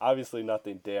podcast. Obviously,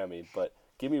 nothing damning, but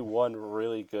give me one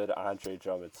really good Andre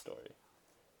Drummond story.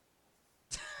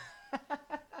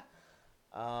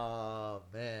 Oh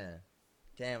man,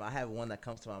 damn! I have one that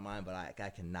comes to my mind, but I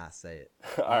cannot say it.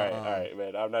 All right,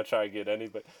 man. I'm not trying to get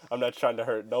anybody. I'm not trying to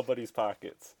hurt nobody's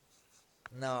pockets.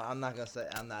 No, I'm not gonna say.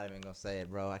 I'm not even gonna say it,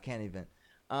 bro. I can't even.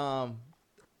 Um,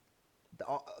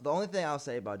 the only thing I'll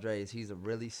say about Dre is he's a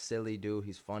really silly dude.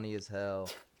 He's funny as hell.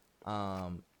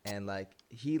 And like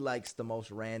he likes the most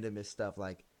randomest stuff.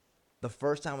 Like the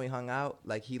first time we hung out,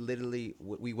 like he literally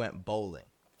we went bowling.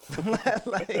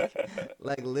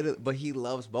 like literally, but he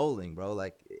loves bowling, bro.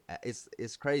 Like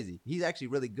it's crazy. He's actually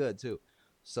really good too.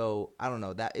 So I don't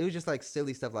know that it was just like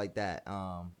silly stuff like that.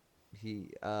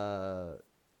 He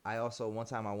I also one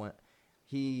time I went.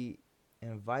 He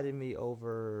invited me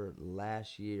over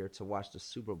last year to watch the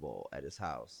Super Bowl at his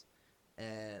house,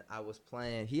 and I was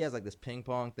playing. He has like this ping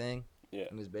pong thing Yeah.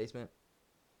 in his basement,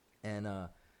 and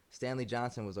Stanley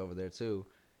Johnson was over there too.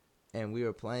 and we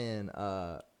were playing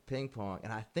ping pong,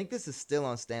 and I think this is still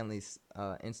on Stanley's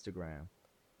Instagram.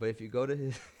 But if you go to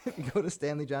his, if you go to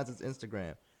Stanley Johnson's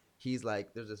Instagram, he's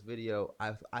like, there's this video.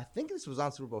 I think this was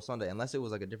on Super Bowl Sunday, unless it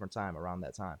was like a different time around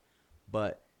that time.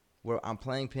 But where I'm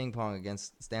playing ping pong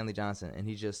against Stanley Johnson, and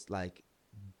he just like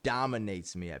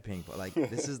dominates me at ping pong. Like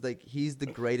this is like he's the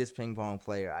greatest ping pong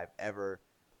player I've ever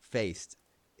faced,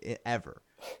 ever.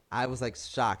 I was like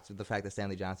shocked with the fact that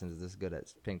Stanley Johnson is this good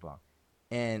at ping pong,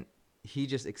 and he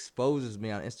just exposes me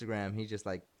on Instagram. He just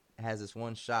like has this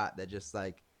one shot that just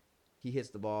like he hits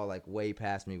the ball like way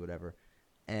past me, whatever,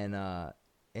 and I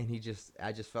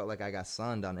just felt like I got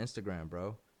sunned on Instagram,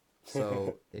 bro.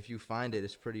 So if you find it,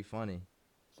 it's pretty funny.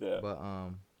 Yeah.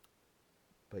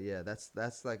 But yeah,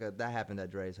 that's like that happened at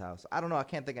Dre's house. I don't know. I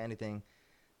can't think of anything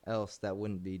else that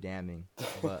wouldn't be damning.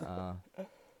 But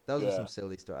those are Yeah. some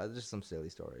silly stories. Just some silly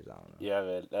stories. I don't know. Yeah,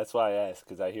 man. That's why I asked,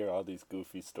 because I hear all these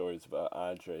goofy stories about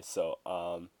Andre. So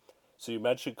you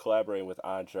mentioned collaborating with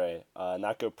Andre.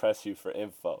 Not gonna press you for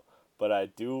info, but I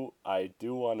do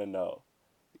want to know: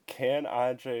 can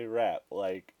Andre rap?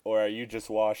 Like, or are you just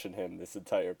washing him this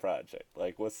entire project?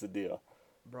 Like, what's the deal?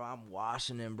 Bro, I'm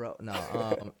washing him, bro.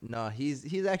 No, no,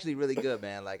 he's actually really good,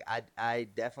 man. Like I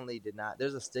definitely did not.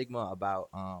 There's a stigma about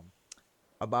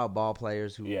ball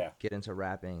players who Yeah, get into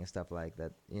rapping and stuff like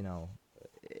that. You know,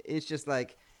 it's just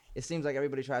like it seems like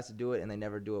everybody tries to do it and they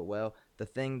never do it well. The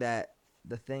thing that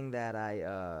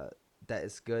that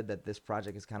is good that this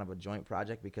project is kind of a joint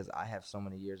project because I have so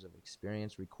many years of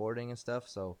experience recording and stuff.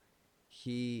 So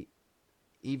he,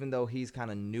 even though he's kind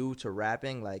of new to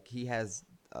rapping, like he has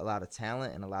a lot of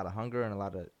talent and a lot of hunger and a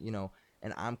lot of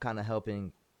and I'm kind of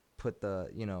helping put the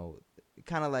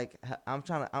kind of like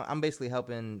I'm basically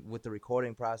helping with the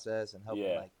recording process and helping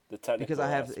yeah. like The because I technical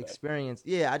have aspect. experience.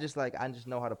 Yeah, I just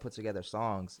know how to put together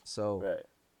songs. So Right.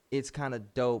 it's kind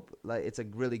of dope. Like it's a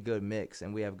really good mix,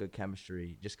 and we have good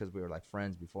chemistry just because we were like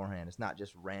friends beforehand. It's not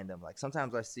just random. Like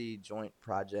sometimes I see joint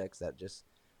projects that just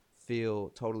feel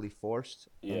totally forced,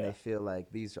 and Yeah. they feel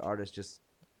like these artists just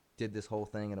did this whole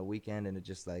thing in a weekend, and it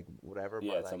just like whatever.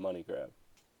 Yeah. But It's a like money grab.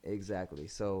 exactly.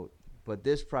 So, but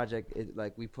this project, it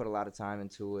like we put a lot of time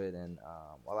into it, and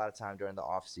a lot of time during the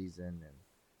off season, and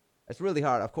it's really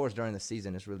hard. Of course, during the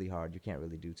season, it's really hard. You can't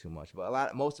really do too much.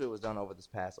 But most of it was done over this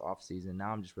past off season.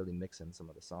 Now I'm just really mixing some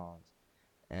of the songs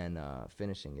and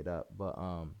finishing it up. But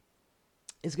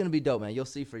it's gonna be dope, man. You'll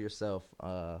see for yourself.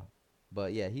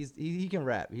 But yeah, he can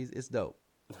rap. It's dope.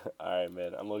 All right,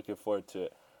 man. I'm looking forward to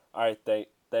it. All right,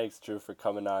 thanks, Drew, for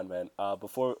coming on, man.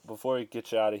 Before we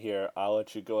get you out of here, I'll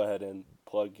let you go ahead and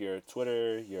plug your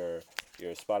Twitter, your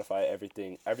Spotify,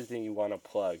 everything you want to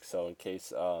plug. So in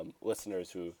case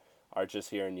listeners who are just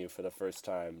hearing you for the first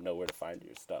time know where to find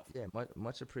your stuff. Yeah,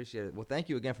 much appreciated. Well, thank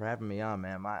you again for having me on,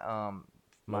 man. No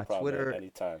My problem, man. Twitter,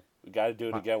 Anytime. We got to do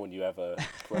it my again when you have a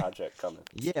project coming.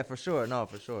 yeah, for sure. No,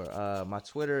 for sure. My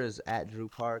Twitter is at Drew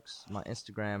Parks. My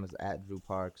Instagram is at Drew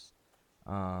Parks.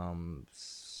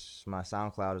 My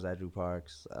SoundCloud is at Drew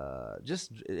Parks.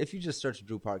 Just if you just search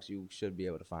Drew Parks, you should be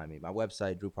able to find me. My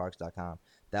website, drewparks.com.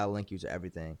 That'll link you to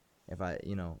everything. If I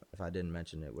didn't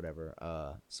mention it,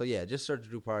 whatever. So yeah, just search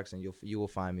Drew Parks and you will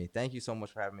find me. Thank you so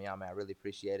much for having me on, man. I really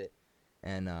appreciate it.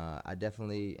 And I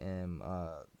definitely am,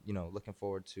 looking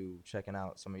forward to checking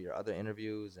out some of your other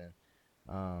interviews and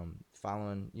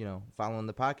following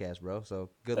the podcast, bro. So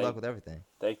good luck Thank with everything.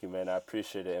 Thank you, man. I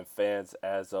appreciate it. And fans,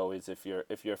 as always, if you're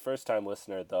a first time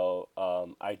listener, though,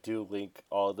 I do link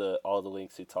all the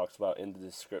links he talks about in the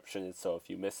description. So if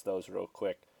you missed those real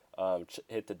quick,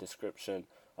 hit the description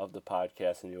of the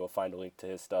podcast, and you will find a link to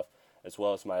his stuff as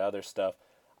well as my other stuff.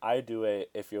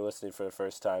 If you're listening for the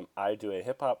first time, I do a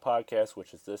hip hop podcast,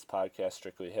 which is this podcast,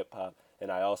 Strictly Hip Hop,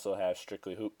 and I also have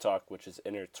Strictly Hoop Talk, which is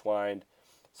intertwined.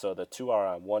 So the two are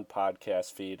on one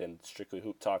podcast feed, and Strictly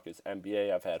Hoop Talk is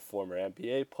NBA. I've had former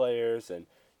NBA players and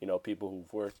people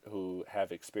who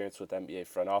have experience with NBA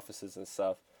front offices and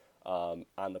stuff on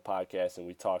the podcast, and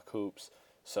we talk hoops.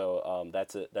 So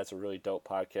that's a really dope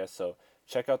podcast. So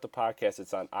check out the podcast.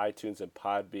 It's on iTunes and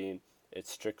Podbean. It's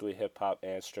Strictly Hip Hop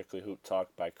and Strictly Hoop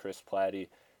Talk by Chris Platty.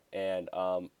 And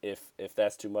if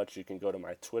that's too much, you can go to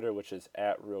my Twitter, which is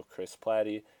at Real Chris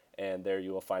Platty, and there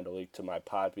you will find a link to my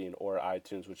Podbean or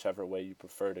iTunes, whichever way you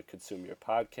prefer to consume your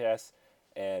podcasts.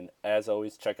 And as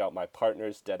always, check out my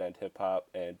partners, Dead End Hip Hop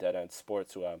and Dead End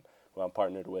Sports, who I'm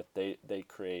partnered with. They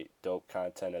create dope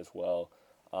content as well.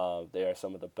 They are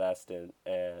some of the best and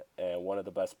one of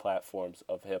the best platforms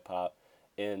of hip hop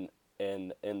in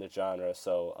in the genre.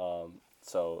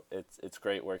 So it's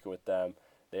great working with them.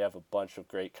 They have a bunch of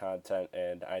great content,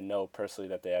 and I know personally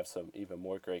that they have some even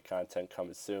more great content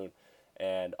coming soon.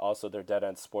 And also their Dead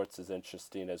End Sports is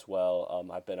interesting as well.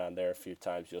 I've been on there a few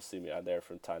times. You'll see me on there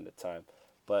from time to time.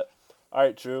 But all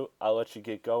right, Drew, I'll let you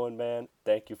get going, man.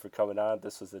 Thank you for coming on.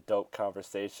 This was a dope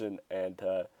conversation, and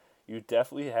you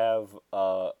definitely have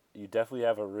a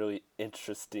really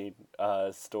interesting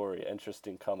story,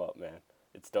 interesting come up, man.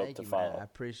 It's dope Thank to you, man. follow.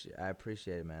 I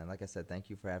appreciate it, man. Like I said, thank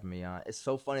you for having me on. It's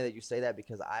so funny that you say that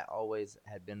because I always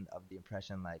had been of the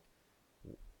impression like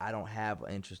I don't have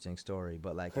an interesting story,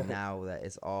 but like now that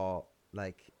it's all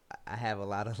like I have a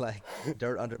lot of like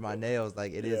dirt under my nails,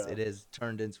 like Yeah. it is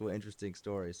turned into an interesting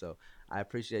story. So I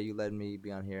appreciate you letting me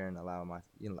be on here and allow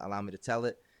me to tell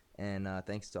it. And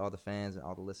thanks to all the fans and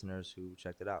all the listeners who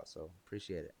checked it out. So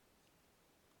appreciate it.